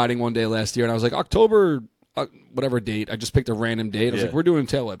and I were riding one day last year, and I was like, October, whatever date. I just picked a random date. I was like, we're doing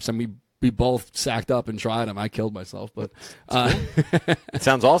tail whips, and we both sacked up and tried them. I killed myself, but it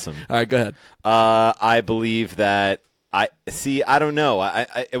sounds awesome. All right, go ahead. I believe that I don't know.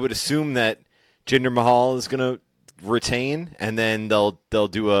 I would assume that Jinder Mahal is going to retain, and then they'll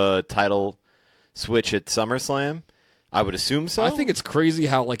do a title switch at SummerSlam. I would assume so. I think it's crazy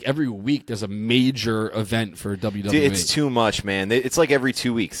how like every week there's a major event for WWE. Dude, it's too much, man. It's like every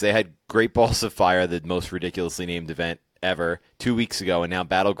 2 weeks. They had Great Balls of Fire, the most ridiculously named event ever, 2 weeks ago, and now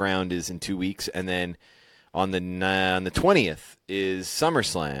Battleground is in 2 weeks, and then on the 20th is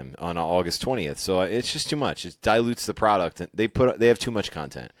SummerSlam on August 20th. So it's just too much. It dilutes the product. They have too much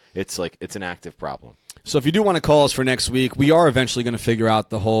content. It's an active problem. So if you do want to call us for next week, we are eventually going to figure out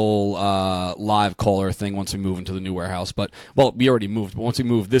the whole live caller thing once we move into the new warehouse. But, well, we already moved. But once we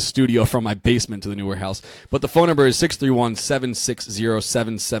move this studio from my basement to the new warehouse. But the phone number is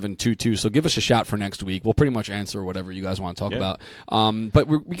 631-760-7722. So give us a shout for next week. We'll pretty much answer whatever you guys want to talk about. But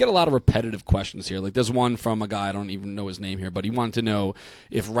we get a lot of repetitive questions here. Like there's one from a guy, I don't even know his name here, but he wanted to know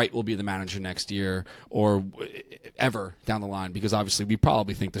if Wright will be the manager next year or ever down the line. Because obviously we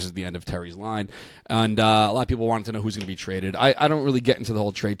probably think this is the end of Terry's line. And a lot of people wanted to know who's going to be traded. I don't really get into the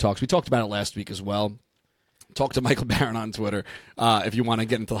whole trade talks. We talked about it last week as well. Talk to Michael Barron on Twitter if you want to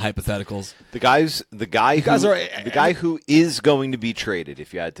get into the hypotheticals. The guy who is going to be traded,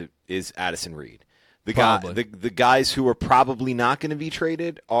 if you had to, is Addison Reed. The guys who are probably not going to be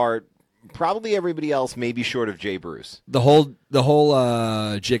traded are probably everybody else, maybe short of Jay Bruce. The whole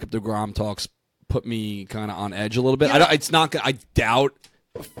Jacob deGrom talks put me kind of on edge a little bit. Yeah. I doubt.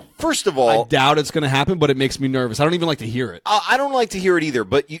 First of all, I doubt it's going to happen, but it makes me nervous. I don't even like to hear it. I don't like to hear it either.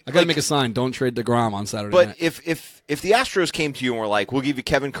 But I got to make a sign: don't trade deGrom on Saturday. But night. if the Astros came to you and were like, "We'll give you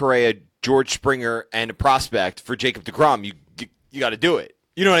Kevin Correa, George Springer, and a prospect for Jacob deGrom," you got to do it.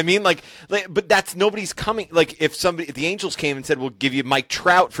 You know what I mean? Like, but that's nobody's coming. Like, if the Angels came and said, "We'll give you Mike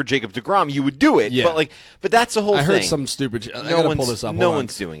Trout for Jacob deGrom," you would do it. Yeah. But that's the whole thing. I heard some stupid. I gotta pull this up. No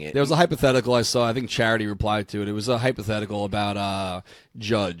one's doing it. There was a hypothetical I saw. I think Charity replied to it. It was a hypothetical about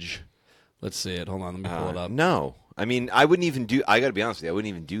Judge. Let's see it. Hold on. Let me pull it up. No, I mean, I wouldn't even do. I got to be honest with you. I wouldn't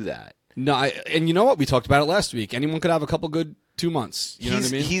even do that. No, and you know what? We talked about it last week. Anyone could have a couple good 2 months. You know what I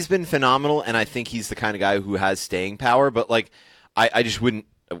mean? He's been phenomenal, and I think he's the kind of guy who has staying power. But like, I just wouldn't.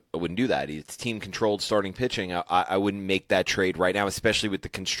 I wouldn't do that. It's team-controlled starting pitching. I wouldn't make that trade right now, especially with the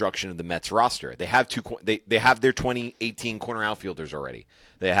construction of the Mets roster. They have They have their 2018 corner outfielders already.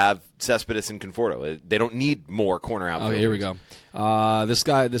 They have Cespedes and Conforto. They don't need more corner outfielders. Okay, here we go. This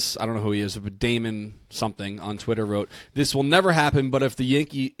guy, I don't know who he is, but Damon something on Twitter wrote, "This will never happen. But if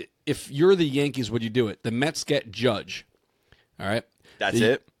you're the Yankees, would you do it? The Mets get Judge. All right, that's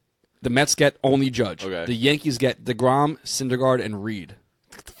it. The Mets get only Judge. Okay. The Yankees get deGrom, Syndergaard, and Reed."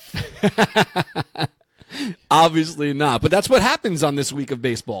 Obviously not, but that's what happens on this week of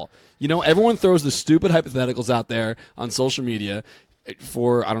baseball. You know, everyone throws the stupid hypotheticals out there on social media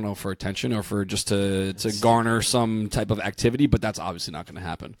for, I don't know, for attention or for just to garner some type of activity, but that's obviously not going to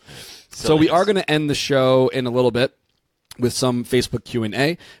happen. So we are going to end the show in a little bit. with some Facebook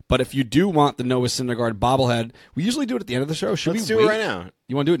Q&A. But if you do want the Noah Syndergaard bobblehead, we usually do it at the end of the show. Should Let's we do wait? it right now.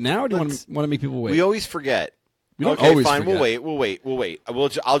 You want to do it now, or do you want to make people wait? We always forget. We don't okay, always fine. forget. We'll wait.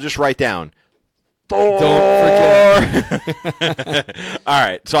 I'll just write down. Don't forget. All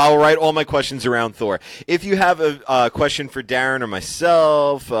right, so I'll write all my questions around Thor. If you have a question for Darren or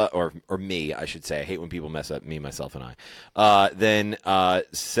myself, or me, I should say. I hate when people mess up me, myself, and I. Then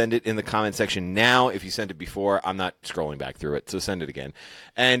send it in the comment section now. If you send it before, I'm not scrolling back through it, so send it again.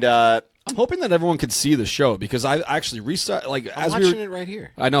 And I'm hoping that everyone could see the show because I actually reset. Like I'm watching it right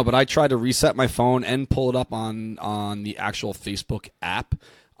here. I know, but I tried to reset my phone and pull it up on the actual Facebook app.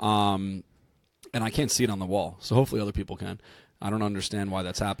 And I can't see it on the wall, so hopefully other people can. I don't understand why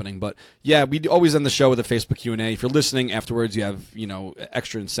that's happening, but yeah, we always end the show with a Facebook Q&A. If you're listening afterwards, you have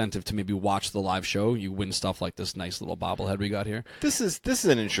extra incentive to maybe watch the live show. You win stuff like this nice little bobblehead we got here. This is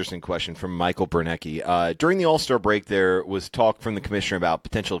an interesting question from Michael Bernecki. During the All-Star break, there was talk from the commissioner about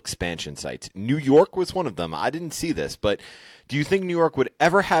potential expansion sites. New York was one of them. I didn't see this, but do you think New York would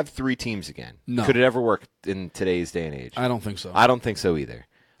ever have 3 teams again? No. Could it ever work in today's day and age? I don't think so. I don't think so either.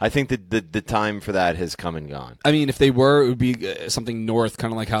 I think that the time for that has come and gone. I mean, if they were, it would be something north,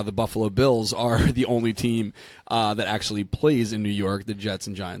 kind of like how the Buffalo Bills are the only team that actually plays in New York. The Jets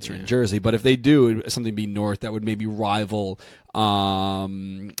and Giants are in Jersey. But if they do, it would something be north that would maybe rival,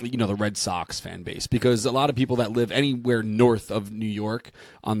 the Red Sox fan base. Because a lot of people that live anywhere north of New York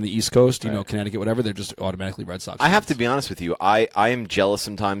on the East Coast, Connecticut, whatever, they're just automatically Red Sox fans. I have to be honest with you. I am jealous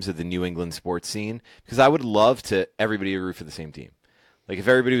sometimes of the New England sports scene because I would love to everybody to root for the same team. Like if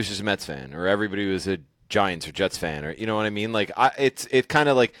everybody was just a Mets fan, or everybody was a Giants or Jets fan, or you know what I mean. Like it kind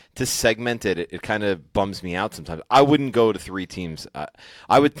of like to segment it. It kind of bums me out sometimes. I wouldn't go to 3 teams.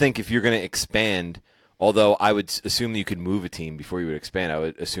 I would think if you're going to expand, although I would assume that you could move a team before you would expand. I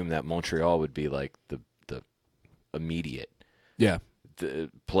would assume that Montreal would be like the immediate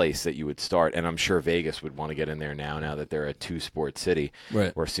the place that you would start, and I'm sure Vegas would want to get in there now that they're a 2-sport city,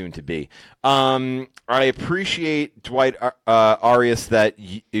 right, or soon to be. I appreciate Dwight Arias that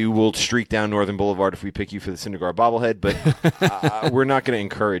you will streak down Northern Boulevard if we pick you for the Syndergaard bobblehead, but we're not going to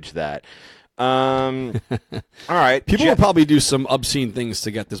encourage that. All right, people will probably do some obscene things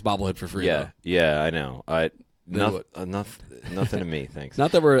to get this bobblehead for free. Yeah, I know. Nothing to me, thanks.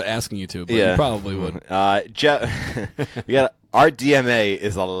 Not that we're asking you to, but you probably would. We got our DMA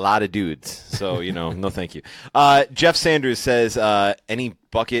is a lot of dudes, so no, thank you. Jeff Sanders says, any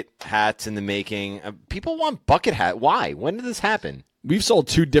bucket hats in the making? People want bucket hat. Why? When did this happen? We've sold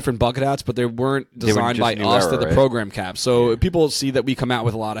 2 different bucket hats, but they weren't designed by us. They're the program caps. So people see that we come out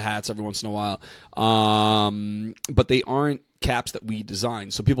with a lot of hats every once in a while, but they aren't caps that we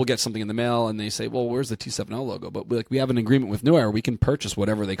design. So people get something in the mail and they say, well, where's the T7L logo? But we have an agreement with New Era. We can purchase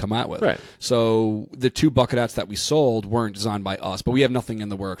whatever they come out with. Right. So the 2 bucket hats that we sold weren't designed by us, but we have nothing in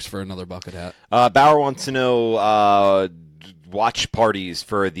the works for another bucket hat. Bauer wants to know watch parties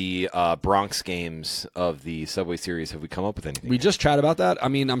for the Bronx games of the Subway Series. Have we come up with anything? We just chat about that. I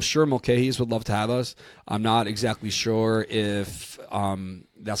mean, I'm sure Mulcahy's would love to have us. I'm not exactly sure if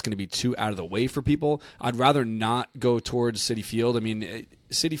that's going to be too out of the way for people. I'd rather not go towards Citi Field. I mean,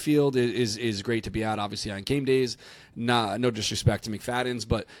 Citi Field is great to be at, obviously, on game days. No disrespect to McFadden's,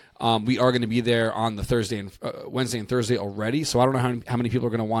 but we are going to be there on the Wednesday and Thursday already. So I don't know how many people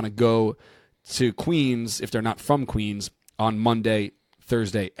are going to want to go to Queens if they're not from Queens on Monday,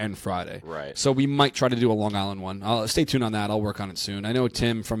 Thursday, and Friday. Right. So we might try to do a Long Island one. Stay tuned on that. I'll work on it soon. I know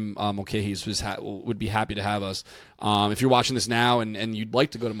Tim from Mulcahy's would be happy to have us. If you're watching this now and you'd like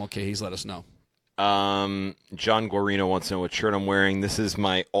to go to Mulcahy's, let us know. John Guarino wants to know what shirt I'm wearing. This is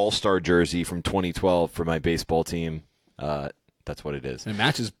my All-Star jersey from 2012 for my baseball team. That's what it is. It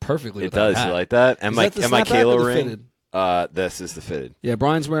matches perfectly with that hat. It does. You like that? And my Kalo ring? Fitted? This is the fitted. Yeah,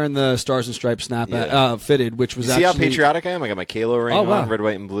 Brian's wearing the Stars and Stripes fitted, which was See how patriotic I am? I got my Kalo ring on, red,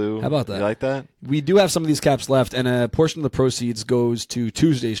 white, and blue. How about that? You like that? We do have some of these caps left, and a portion of the proceeds goes to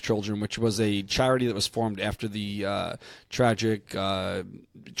Tuesday's Children, which was a charity that was formed after the tragic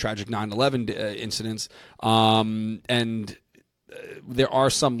 9/11 incidents. And there are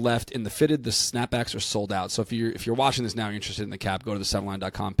some left in the fitted. The snapbacks are sold out. So if you're watching this now, and you're interested in the cap, go to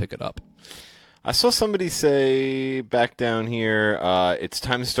the7line.com, pick it up. I saw somebody say back down here, it's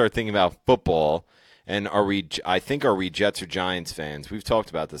time to start thinking about football. And are we Jets or Giants fans? We've talked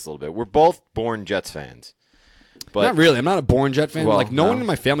about this a little bit. We're both born Jets fans. But not really. I'm not a born Jet fan. Well, like no no. one in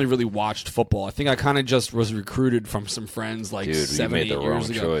my family really watched football. I think I kind of just was recruited from some friends like dude, you 7, made 8 the years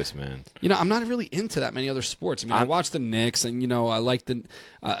wrong ago. choice, man. I'm not really into that many other sports. I mean, I watch the Knicks, and I like the,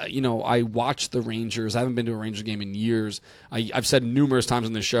 I watch the Rangers. I haven't been to a Ranger game in years. I've said numerous times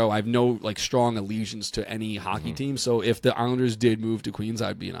on the show I have no like strong allegiance to any hockey team. So if the Islanders did move to Queens,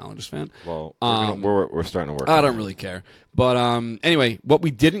 I'd be an Islanders fan. Well, we're starting to work. I don't really care. But anyway, what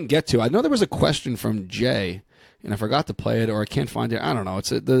we didn't get to, I know there was a question from Jay. And I forgot to play it, or I can't find it. I don't know. It's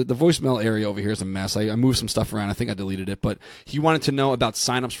the voicemail area over here is a mess. I moved some stuff around. I think I deleted it. But he wanted to know about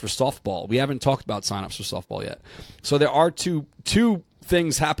signups for softball. We haven't talked about signups for softball yet. So there are two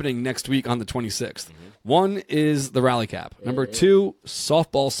things happening next week on the 26th. One is the Rally Cap. Number 2,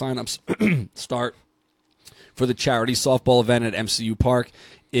 softball signups start for the charity softball event at MCU Park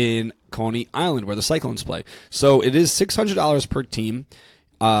in Coney Island, where the Cyclones play. So it is $600 per team.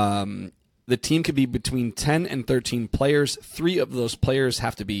 The team could be between 10 and 13 players. 3 of those players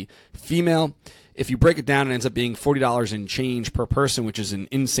have to be female. If you break it down, it ends up being $40 in change per person, which is an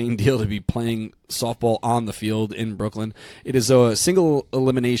insane deal to be playing softball on the field in Brooklyn. It is a single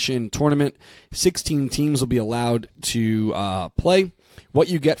elimination tournament. 16 teams will be allowed to play. What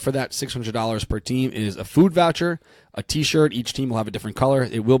you get for that $600 per team is a food voucher, a T-shirt. Each team will have a different color.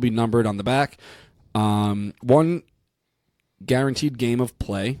 It will be numbered on the back. One guaranteed game of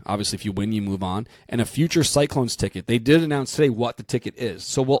play. Obviously, if you win, you move on. And a future Cyclones ticket. They did announce today what the ticket is.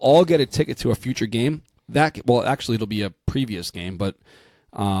 So we'll all get a ticket to a future game. Actually, it'll be a previous game, but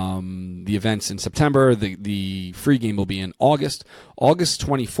the event's in September. The free game will be in August. August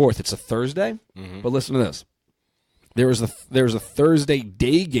 24th. It's a Thursday. But listen to this. There was a Thursday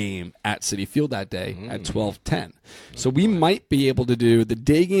day game at Citi Field that day at 12:10. So we might be able to do the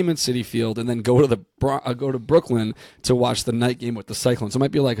day game at Citi Field and then go to Brooklyn to watch the night game with the Cyclones. So it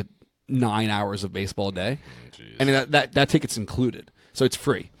might be like 9 hours of baseball day, and that ticket's included, so it's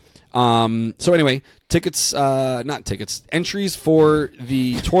free. So anyway, entries for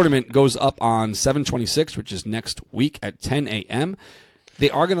the tournament goes up on 7/26, which is next week at 10 a.m. They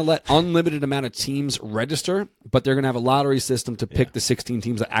are going to let unlimited amount of teams register, but they're going to have a lottery system to pick the 16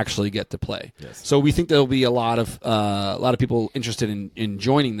 teams that actually get to play. Yes. So we think there'll be a lot of people interested in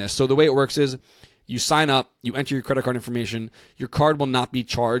joining this. So the way it works is you sign up, you enter your credit card information. Your card will not be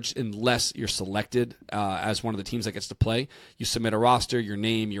charged unless you're selected as one of the teams that gets to play. You submit a roster, your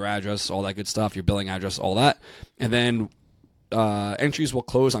name, your address, all that good stuff, your billing address, all that. And then entries will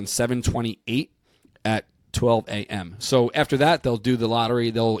close on 7/28 at 12 a.m. So after that, they'll do the lottery.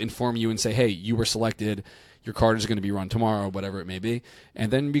 They'll inform you and say, hey, you were selected. Your card is going to be run tomorrow, whatever it may be.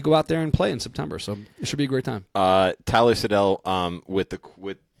 And then we go out there and play in September. So it should be a great time. Tyler Siddell with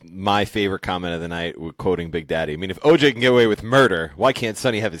my favorite comment of the night, quoting Big Daddy. I mean, if OJ can get away with murder, why can't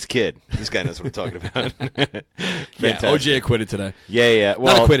Sonny have his kid? This guy knows what I'm talking about. Yeah, OJ acquitted today. Yeah.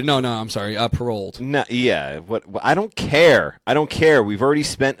 Well, not acquitted. No, I'm sorry. Paroled. No, yeah. What? I don't care. We've already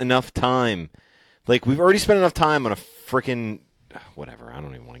spent enough time. We've already spent enough time on a freaking whatever. I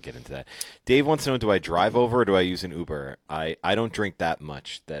don't even want to get into that. Dave wants to know, do I drive over or do I use an Uber? I don't drink that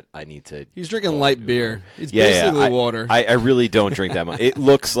much that I need to. He's drinking light beer. It's basically water. I really don't drink that much. It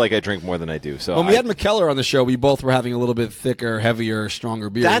looks like I drink more than I do. So when we had McKellar on the show, we both were having a little bit thicker, heavier, stronger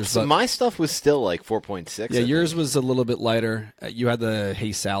beers. My stuff was still like 4.6. Yeah, yours was a little bit lighter. You had the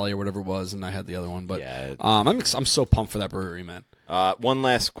Hey Sally or whatever it was, and I had the other one. But yeah, I'm so pumped for that brewery, man. One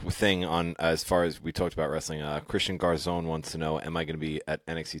last thing on as far as we talked about wrestling. Christian Garzone wants to know, am I going to be at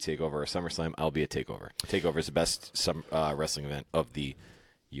NXT TakeOver or SummerSlam? I'll be at TakeOver. TakeOver is the best wrestling event of the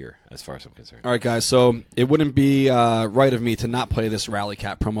year, as far as I'm concerned. All right, guys. So it wouldn't be right of me to not play this Rally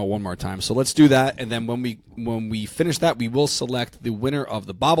Cap promo one more time. So let's do that, and then when we finish that, we will select the winner of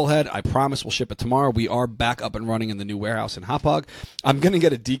the bobblehead. I promise we'll ship it tomorrow. We are back up and running in the new warehouse in Hauppauge. I'm going to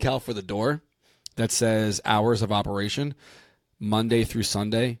get a decal for the door that says hours of operation. Monday through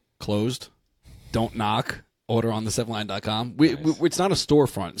Sunday, closed. Don't knock. Order on the7line.com. It's not a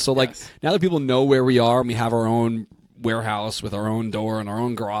storefront. So, now that people know where we are and we have our own warehouse with our own door and our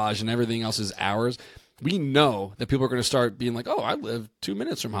own garage and everything else is ours, we know that people are going to start being like, oh, I live 2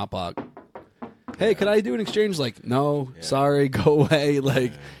 minutes from Hauppauge. Hey, could I do an exchange? No, sorry, go away.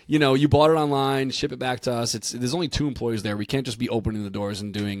 You bought it online, ship it back to us. There's only 2 employees there. We can't just be opening the doors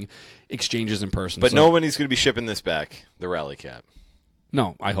and doing exchanges in person. But nobody's going to be shipping this back, the Rally Cap.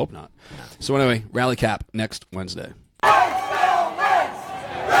 No, I hope not. No. So anyway, Rally Cap next Wednesday.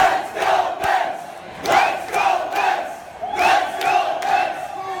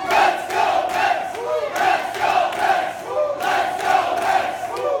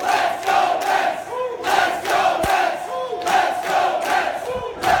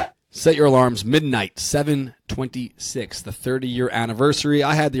 Set your alarms midnight, 7:20 26, the 30-year anniversary.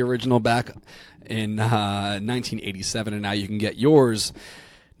 I had the original back in 1987, and now you can get yours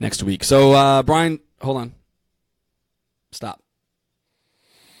next week. So, Brian, hold on. Stop.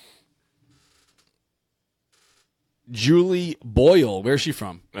 Julie Boyle, where's she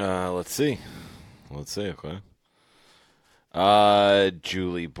from? Let's see. Okay.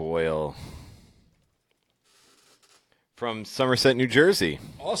 Julie Boyle from Somerset, New Jersey.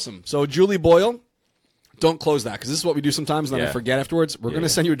 Awesome. So, Julie Boyle, don't close that because this is what we do sometimes, and then I forget afterwards. We're going to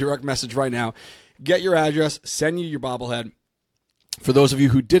send you a direct message right now. Get your address, send you your bobblehead. For those of you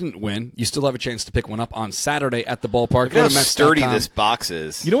who didn't win, you still have a chance to pick one up on Saturday at the ballpark. Look how sturdy this box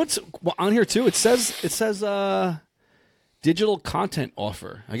is. You know what's on here too? It says digital content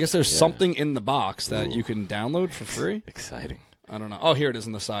offer. I guess there's something in the box that you can download for free. Exciting. I don't know. Oh, here it is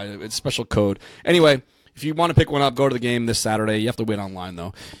on the side. It's special code. Anyway, if you want to pick one up, go to the game this Saturday. You have to wait online,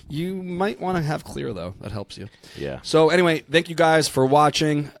 though. You might want to have Clear, though. That helps you. Yeah. So, anyway, thank you guys for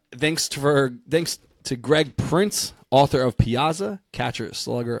watching. Thanks to Greg Prince, author of Piazza, Catcher,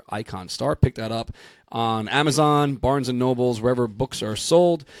 Slugger, Icon Star. Pick that up on Amazon, Barnes & Nobles, wherever books are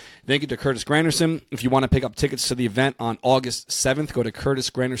sold. Thank you to Curtis Granderson. If you want to pick up tickets to the event on August 7th, go to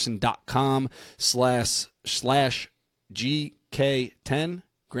curtisgranderson.com/GK10.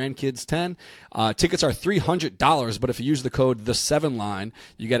 Grandkids 10. Tickets are $300, but if you use the code The7Line,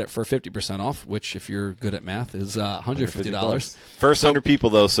 you get it for 50% off, which, if you're good at math, is $150. First 100 people,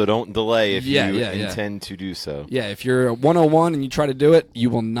 though, so don't delay if you intend to do so. Yeah, if you're 101 and you try to do it, you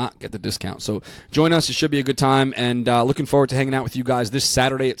will not get the discount. So join us. It should be a good time, and looking forward to hanging out with you guys this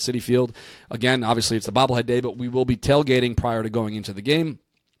Saturday at Citi Field. Again, obviously, it's the bobblehead day, but we will be tailgating prior to going into the game.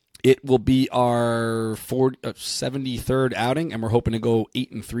 It will be our 73rd outing, and we're hoping to go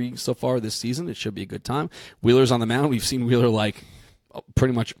 8-3 so far this season. It should be a good time. Wheeler's on the mound. We've seen Wheeler like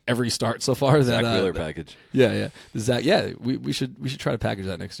pretty much every start so far. Zach Wheeler package. Yeah. Zach, we should try to package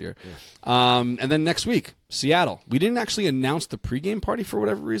that next year. Yeah. And then next week, Seattle. We didn't actually announce the pregame party for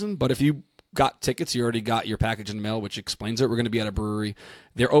whatever reason, but if you got tickets, you already got your package in the mail, which explains it. We're going to be at a brewery.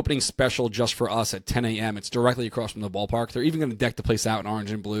 They're opening special just for us at 10 a.m. It's directly across from the ballpark. They're even going to deck the place out in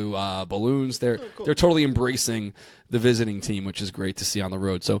orange and blue balloons. They're totally embracing the visiting team, which is great to see on the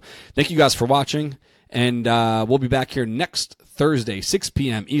road. So thank you guys for watching, and we'll be back here next Thursday, 6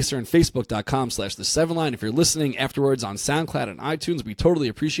 p.m. Eastern, Facebook.com/The7Line. If you're listening afterwards on SoundCloud and iTunes, we totally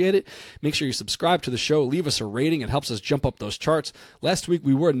appreciate it. Make sure you subscribe to the show. Leave us a rating. It helps us jump up those charts. Last week,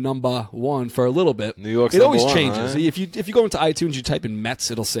 we were number one for a little bit. New York's it always number one, changes. right? If you go into iTunes, you type in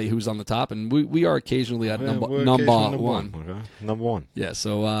Mets, it'll say who's on the top, and we are occasionally at number one. Okay. Number one. Yeah,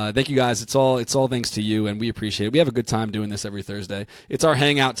 so thank you guys. It's all thanks to you, and we appreciate it. We have a good time doing this every Thursday. It's our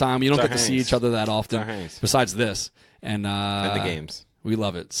hangout time. You don't get to see each other that often, besides this. And the games. We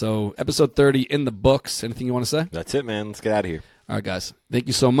love it. So, episode 30 in the books. Anything you want to say? That's it, man. Let's get out of here. All right, guys. Thank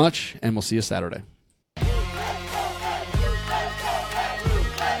you so much, and we'll see you Saturday.